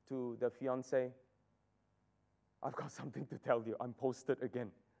to the fiancée, I've got something to tell you. I'm posted again.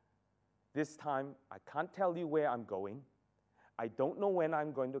 This time, I can't tell you where I'm going. I don't know when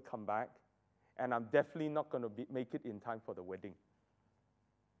I'm going to come back, and I'm definitely not going to make it in time for the wedding.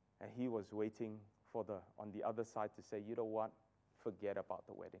 And he was waiting on the other side to say, you know what? Forget about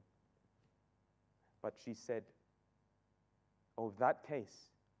the wedding. But she said, oh, in that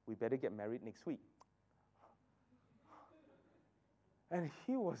case, we better get married next week. And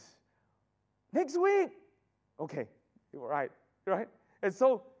he was, next week? Okay, right. And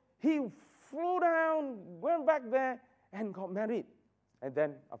so he flew down, went back there, and got married. And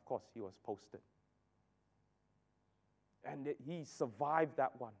then, of course, he was posted. And he survived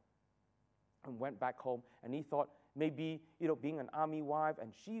that one and went back home. And he thought maybe, being an army wife,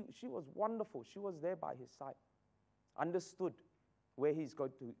 and she was wonderful. She was there by his side. Understood where he's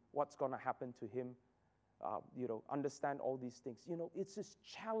going to, what's going to happen to him. Understand all these things. It's just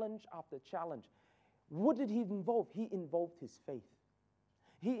challenge after challenge. What did he involve? He involved his faith.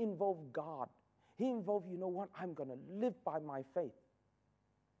 He involved God. He involved, I'm going to live by my faith.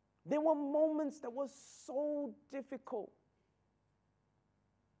 There were moments that were so difficult.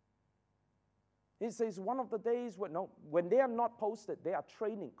 He says one of the days when they are not posted, they are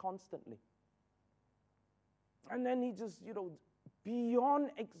training constantly. And then he just,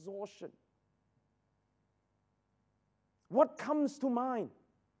 beyond exhaustion. What comes to mind?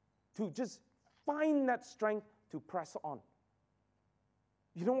 To just find that strength to press on.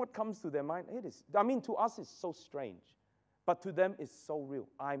 You know what comes to their mind? To us it's so strange. But to them it's so real.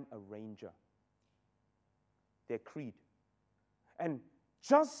 I'm a ranger. Their creed. And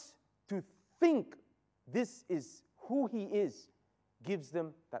just to think this is who he is gives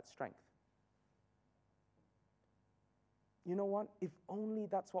them that strength. You know what? If only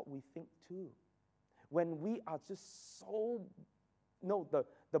that's what we think too. When we are just so,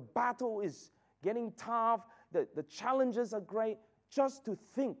 the battle is getting tough, the challenges are great, just to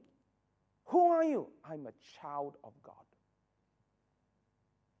think, who are you? I'm a child of God.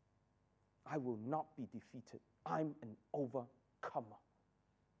 I will not be defeated. I'm an overcomer.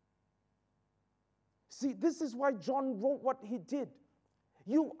 See, this is why John wrote what he did.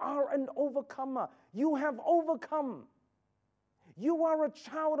 You are an overcomer. You have overcome. You are a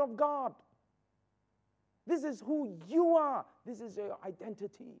child of God. This is who you are. This is your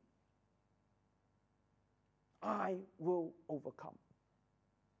identity. I will overcome.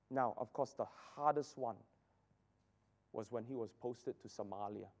 Now, of course, the hardest one was when he was posted to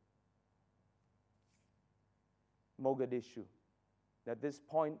Somalia. Mogadishu. At this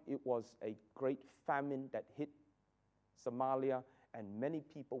point, it was a great famine that hit Somalia, and many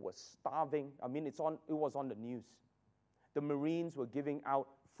people were starving. It was on the news. The Marines were giving out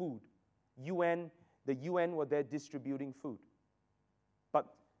food. The UN were there distributing food. But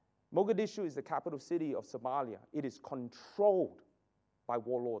Mogadishu is the capital city of Somalia. It is controlled by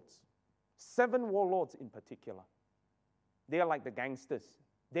warlords. 7 warlords in particular. They are like the gangsters.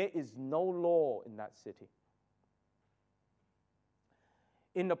 There is no law in that city.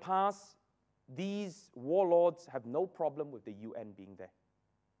 In the past, these warlords have no problem with the UN being there,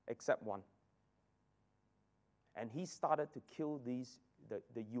 except one. And he started to kill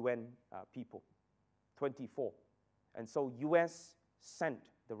the UN people, 24. And so US sent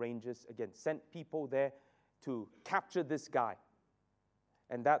the Rangers, sent people there to capture this guy.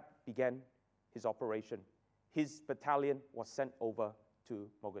 And that began his operation. His battalion was sent over to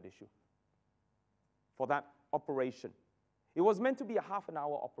Mogadishu for that operation. It was meant to be a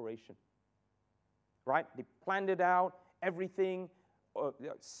half-an-hour operation, right? They planned it out, everything,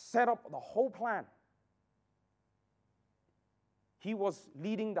 set up the whole plan. He was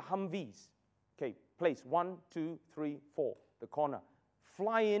leading the Humvees. Okay, place 1, 2, 3, 4, the corner.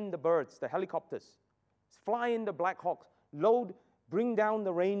 Fly in the birds, the helicopters. Fly in the Black Hawks. Load, bring down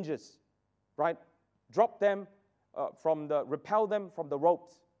the Rangers, right? Drop them repel them from the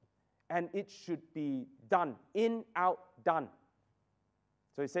ropes. And it should be done. In, out, done.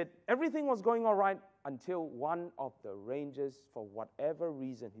 So he said everything was going all right until one of the Rangers, for whatever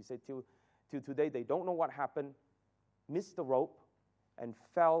reason, he said till today, they don't know what happened, missed the rope and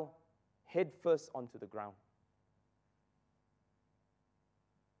fell headfirst onto the ground.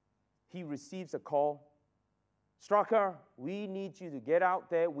 He receives a call. Strucker, we need you to get out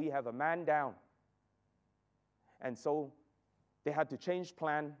there. We have a man down. And so they had to change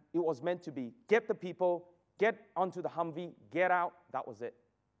plan. It was meant to be get the people, get onto the Humvee, get out. That was it.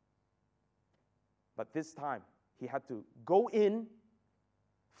 But this time, he had to go in,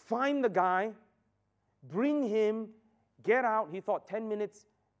 find the guy, bring him, get out. He thought 10 minutes,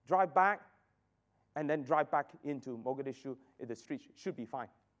 drive back, and then drive back into Mogadishu in the streets. Should be fine.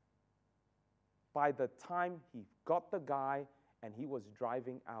 By the time he got the guy and he was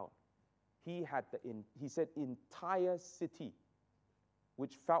driving out, he said entire city,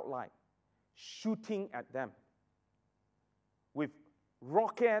 which felt like shooting at them with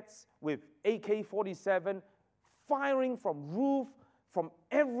rockets, with AK-47, firing from roof, from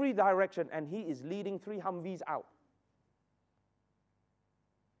every direction, and he is leading 3 Humvees out.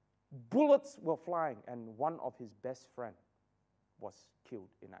 Bullets were flying, and one of his best friends was killed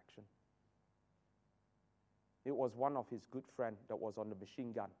in action. It was one of his good friends that was on the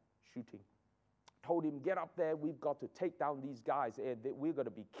machine gun shooting. Told him, get up there, we've got to take down these guys, we're going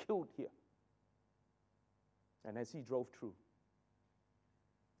to be killed here. And as he drove through,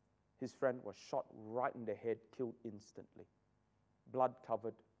 his friend was shot right in the head, killed instantly. Blood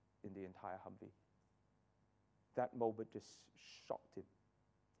covered in the entire Humvee. That moment just shocked him.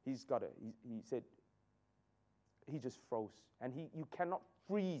 He said, he just froze. And you cannot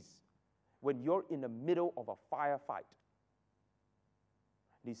freeze when you're in the middle of a firefight.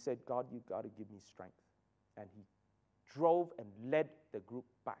 And he said, God, you got to give me strength. And he drove and led the group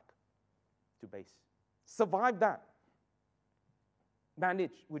back to base. Survived that.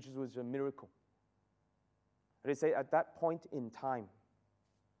 Managed, which was a miracle. They say at that point in time,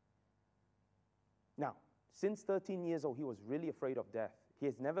 now, since 13 years old, he was really afraid of death. He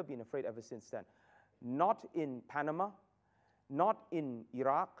has never been afraid ever since then. Not in Panama, not in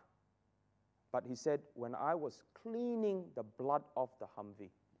Iraq, but he said, when I was cleaning the blood off the Humvee,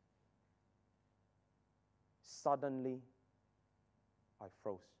 suddenly I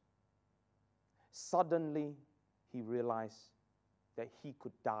froze. Suddenly he realized that he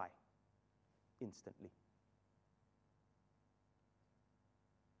could die instantly.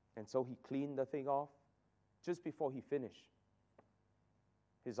 And so he cleaned the thing off. Just before he finished,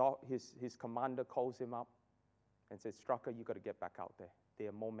 his commander calls him up and says, Strucker, you got to get back out there. There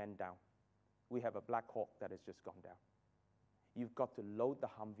are more men down. We have a Black Hawk that has just gone down. You've got to load the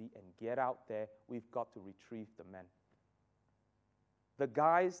Humvee and get out there. We've got to retrieve the men. The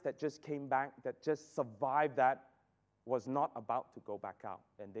guys that just came back, that just survived that, was not about to go back out.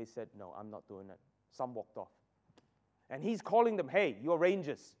 And they said, no, I'm not doing it. Some walked off. And he's calling them, hey, you're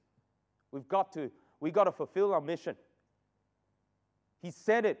Rangers. We've got to fulfill our mission. He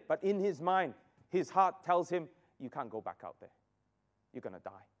said it, but in his mind, his heart tells him, you can't go back out there. You're going to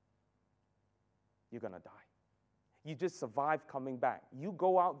die. You're going to die. You just survive coming back. You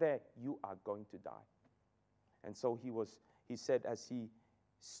go out there, you are going to die. And so he said, as he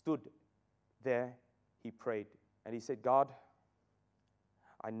stood there, he prayed. And he said, God,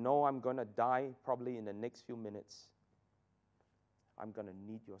 I know I'm going to die probably in the next few minutes. I'm going to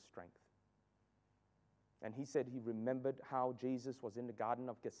need your strength. And he said he remembered how Jesus was in the Garden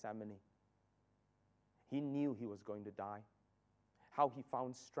of Gethsemane. He knew he was going to die. How he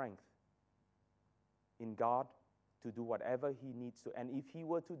found strength in God to do whatever he needs to. And if he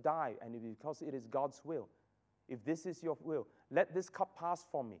were to die, and because it is God's will, if this is your will, let this cup pass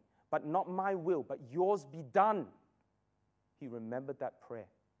from me, but not my will, but yours be done. He remembered that prayer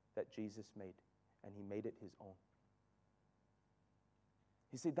that Jesus made, and he made it his own.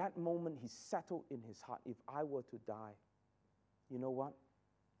 You see, that moment he settled in his heart, if I were to die, you know what?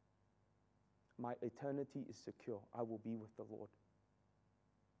 My eternity is secure. I will be with the Lord.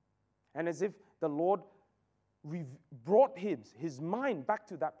 And as if the Lord brought his mind back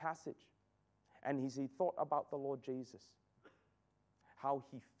to that passage. And he thought about the Lord Jesus. how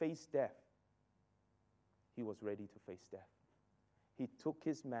he faced death, he was ready to face death. He took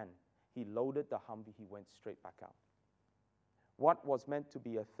his men, he loaded the Humvee, he went straight back out. What was meant to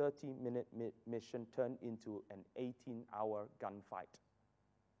be a 30-minute mission turned into an 18-hour gunfight.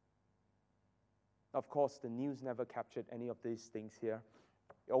 Of course, the news never captured any of these things here.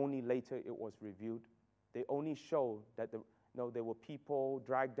 Only later it was reviewed. They only show that there were people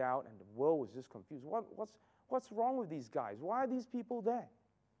dragged out and the world was just confused. What's wrong with these guys? Why are these people there?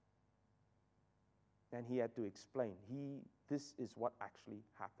 And he had to explain. This is what actually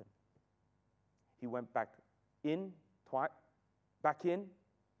happened. He went back in,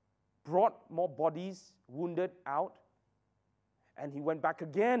 brought more bodies, wounded out, and he went back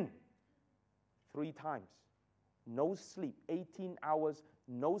again 3 times. No sleep, 18 hours,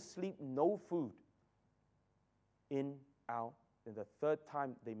 no sleep, no food. In, out. And the 3rd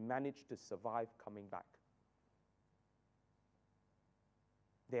time, they managed to survive coming back.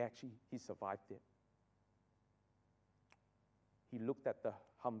 He survived it. He looked at the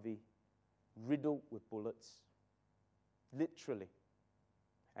Humvee, riddled with bullets, literally.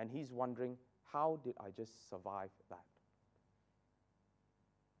 And he's wondering, how did I just survive that?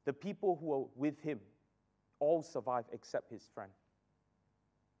 The people who were with him all survived except his friend.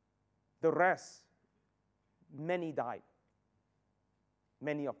 The rest, many died.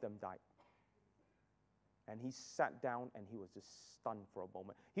 Many of them died. And he sat down and he was just stunned for a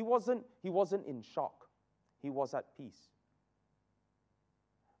moment. He wasn't in shock. He was at peace.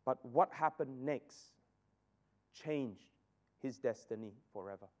 But what happened next changed his destiny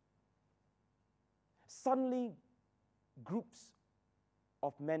forever. Suddenly, groups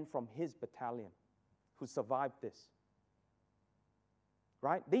of men from his battalion who survived this,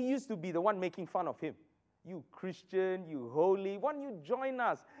 right? They used to be the one making fun of him. You Christian, you holy, why don't you join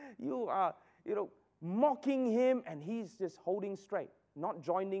us? You are, mocking him, and he's just holding straight, not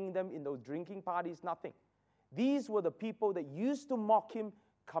joining them in those drinking parties, nothing. These were the people that used to mock him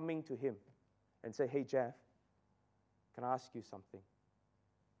coming to him and say, hey, Jeff, can I ask you something?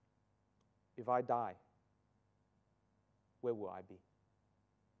 If I die, where will I be?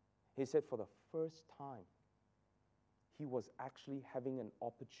 He said for the first time, he was actually having an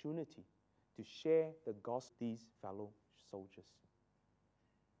opportunity to share the gospel with these fellow soldiers.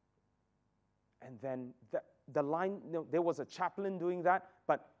 And then the line, there was a chaplain doing that,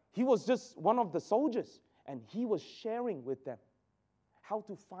 but he was just one of the soldiers, and he was sharing with them how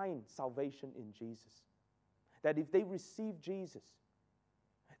to find salvation in Jesus. That if they receive Jesus,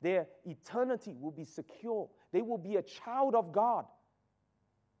 their eternity will be secure. They will be a child of God.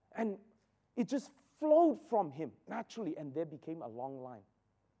 And it just flowed from him naturally, and there became a long line.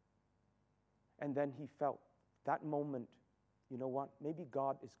 And then he felt that moment, you know what? Maybe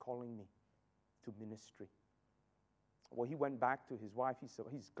God is calling me to ministry. Well, he went back to his wife.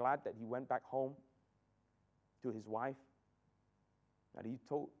 He's glad that he went back home to his wife. And he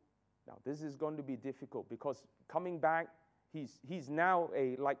told, now this is going to be difficult because coming back, he's now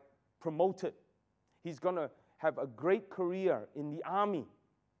promoted. He's going to have a great career in the army,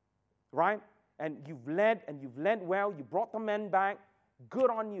 right? And you've led well. You brought the men back.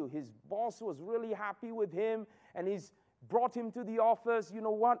 Good on you. His boss was really happy with him, and he's brought him to the office. You know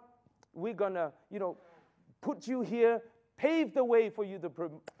what? We're going to, put you here, pave the way for you to be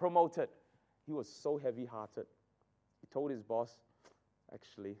promoted. He was so heavy-hearted. He told his boss,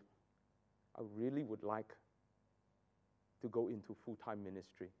 actually, I really would like to go into full-time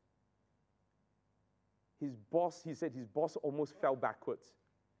ministry. He said his boss almost fell backwards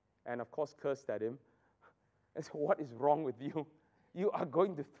and, of course, cursed at him. And said, what is wrong with you? You are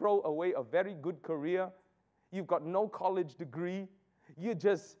going to throw away a very good career. You've got no college degree. You're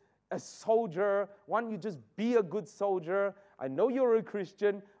just a soldier. Why don't you just be a good soldier? I know you're a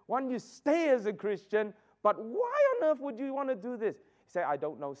Christian. Why don't you stay as a Christian? But why on earth would you want to do this? He said, I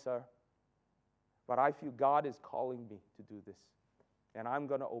don't know, sir. But I feel God is calling me to do this. And I'm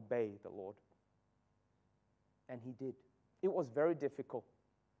going to obey the Lord. And he did. It was very difficult.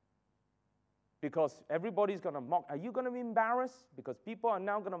 Because everybody's going to mock. Are you going to be embarrassed? Because people are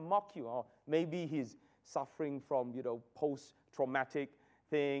now going to mock you. Or maybe he's suffering from, post-traumatic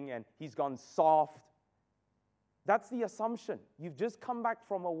thing and he's gone soft. That's the assumption. You've just come back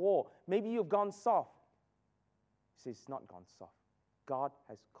from a war. Maybe you've gone soft. He says, it's not gone soft. God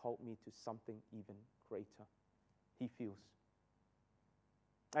has called me to something even greater. He feels.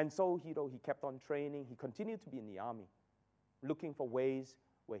 And so, he kept on training. He continued to be in the army, looking for ways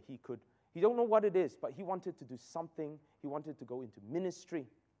where he could. He don't know what it is, but he wanted to do something. He wanted to go into ministry.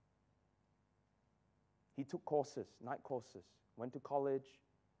 He took courses, night courses, went to college,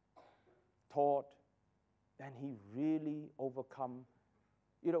 taught, and he really overcome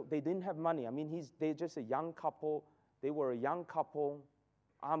they didn't have money. I mean, they're just a young couple. They were a young couple,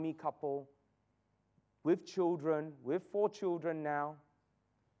 army couple, with children, with 4 children now.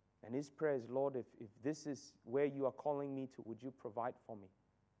 And his prayer is, Lord, if this is where you are calling me to, would you provide for me?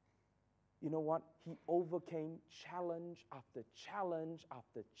 You know what? He overcame challenge after challenge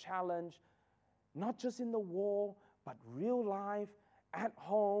after challenge, not just in the war, but real life, at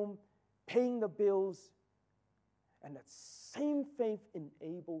home, paying the bills. And that same faith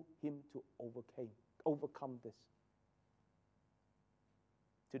enabled him to overcome this.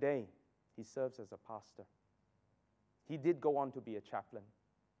 Today, he serves as a pastor. He did go on to be a chaplain.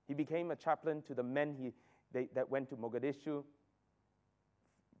 He became a chaplain to the men that went to Mogadishu,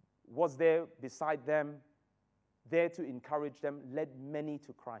 was there beside them, there to encourage them, led many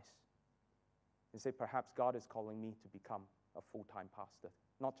to Christ. And say, perhaps God is calling me to become a full-time pastor,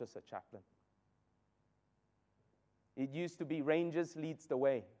 not just a chaplain. It used to be Rangers leads the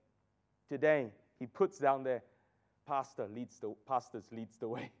way. Today, he puts down there, pastors leads the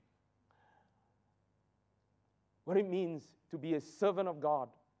way. What it means to be a servant of God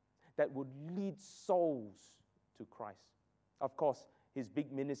that would lead souls to Christ. Of course, his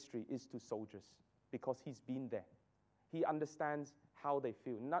big ministry is to soldiers because he's been there. He understands how they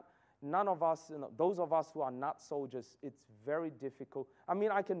feel. None of us, those of us who are not soldiers, it's very difficult. I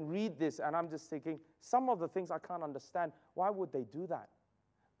mean, I can read this and I'm just thinking, some of the things I can't understand. Why would they do that?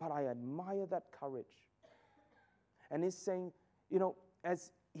 But I admire that courage. And he's saying,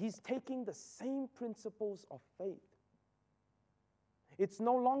 as he's taking the same principles of faith. It's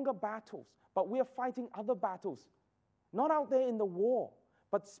no longer battles, but we are fighting other battles. Not out there in the war,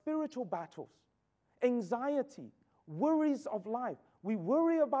 but spiritual battles. Anxiety, worries of life. We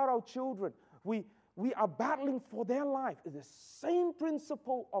worry about our children. We are battling for their life. It's the same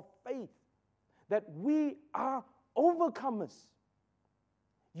principle of faith that we are overcomers.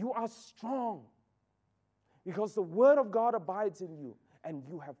 You are strong because the word of God abides in you and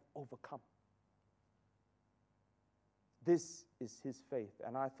you have overcome. This is his faith.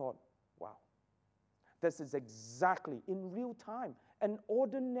 And I thought, wow, this is exactly, in real time, an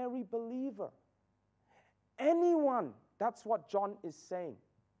ordinary believer. Anyone, that's what John is saying.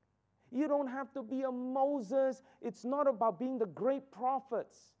 You don't have to be a Moses. It's not about being the great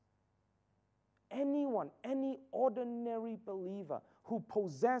prophets. Anyone, any ordinary believer who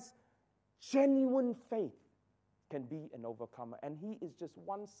possesses genuine faith can be an overcomer. And he is just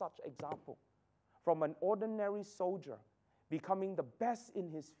one such example. From an ordinary soldier becoming the best in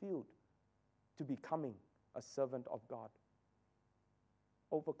his field to becoming a servant of God.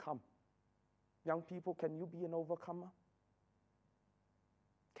 Overcome. Young people, can you be an overcomer?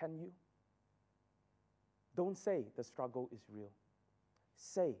 Can you? Don't say the struggle is real.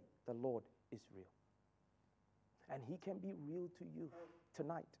 Say the Lord is real. And he can be real to you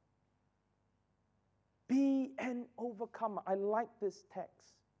tonight. Be an overcomer. I like this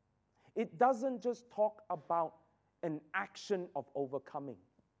text. It doesn't just talk about an action of overcoming.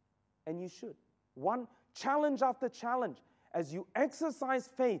 And you should. One challenge after challenge. As you exercise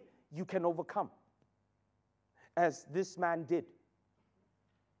faith, you can overcome. As this man did.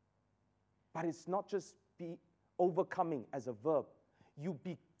 But it's not just be overcoming as a verb. You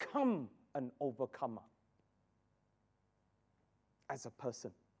become an overcomer as a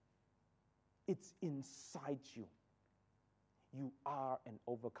person. It's inside you. You are an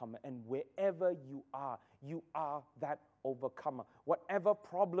overcomer. And wherever you are that overcomer. Whatever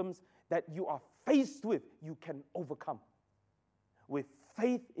problems that you are faced with, you can overcome. With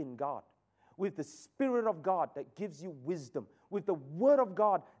faith in God. With the Spirit of God that gives you wisdom. With the Word of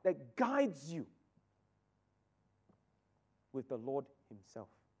God that guides you. With the Lord himself.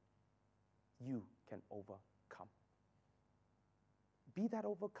 You can overcome. Be that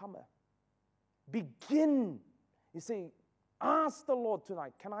overcomer. Begin. You say, ask the Lord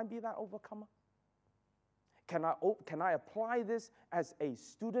tonight, can I be that overcomer? Can I apply this as a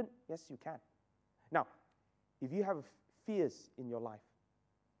student? Yes, you can. Now, if you have fears in your life,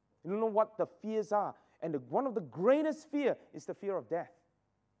 you don't know what the fears are. And one of the greatest fear is the fear of death.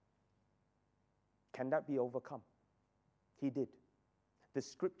 Can that be overcome? He did. The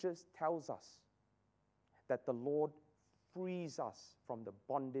scriptures tells us that the Lord frees us from the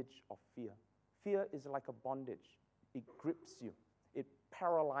bondage of fear. Fear is like a bondage. It grips you. It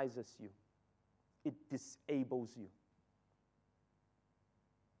paralyzes you. It disables you.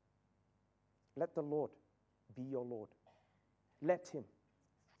 Let the Lord be your Lord. Let him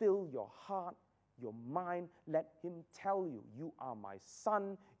fill your heart, your mind. Let him tell you, you are my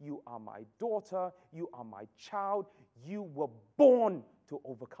son, you are my daughter, you are my child. You were born to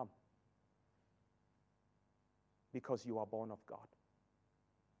overcome because you are born of God.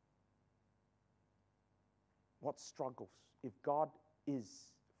 what struggles. If God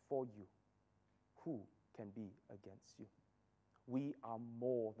is for you, who can be against you? We are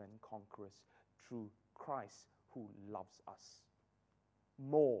more than conquerors through Christ who loves us.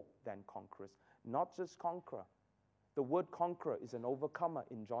 More than conquerors. Not just conqueror. The word conqueror is an overcomer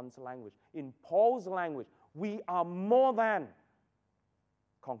in John's language. In Paul's language, we are more than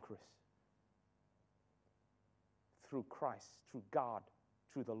conquerors. Through Christ, through God,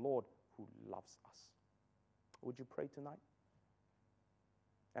 through the Lord who loves us. Would you pray tonight?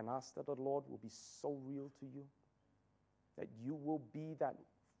 And ask that the Lord will be so real to you, that you will be that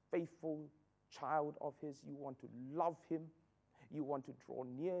faithful child of His. You want to love Him. You want to draw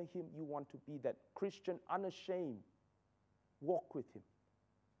near Him. You want to be that Christian unashamed. Walk with Him.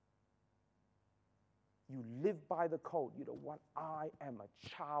 You live by the code. You don't want, I am a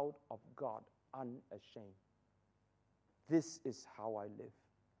child of God, unashamed. This is how I live.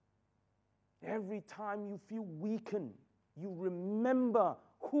 Every time you feel weakened, you remember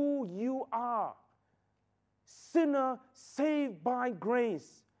who you are. Sinner saved by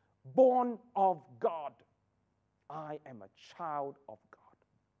grace, born of God. I am a child of God.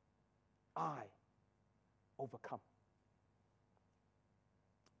 I overcome.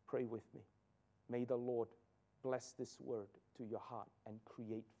 Pray with me. May the Lord bless this word to your heart and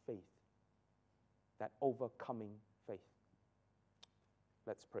create faith, that overcoming faith.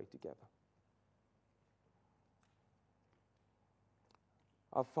 Let's pray together.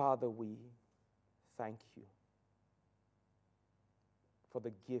 Our Father, we thank you for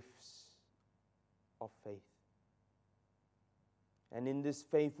the gifts of faith. And in this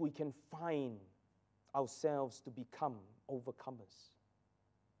faith, we can find ourselves to become overcomers.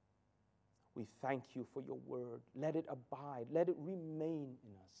 We thank you for your word. Let it abide. Let it remain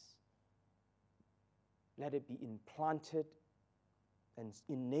in us. Let it be implanted and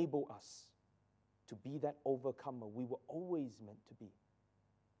enable us to be that overcomer we were always meant to be.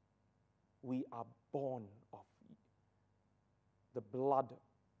 We are born of the blood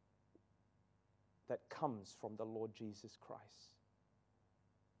that comes from the Lord Jesus Christ.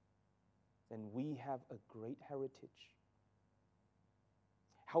 And we have a great heritage.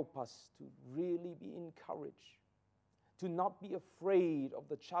 Help us to really be encouraged, to not be afraid of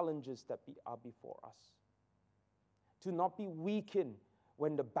the challenges that are before us, to not be weakened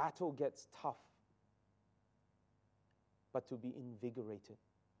when the battle gets tough, but to be invigorated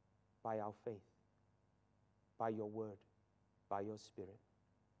by our faith, by your word, by your Spirit,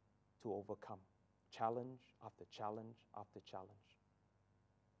 to overcome challenge after challenge after challenge,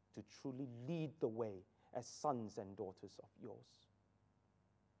 to truly lead the way as sons and daughters of yours.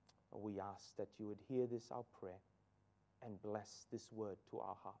 We ask that you would hear this, our prayer, and bless this word to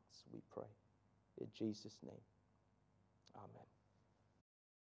our hearts, we pray. In Jesus' name, amen.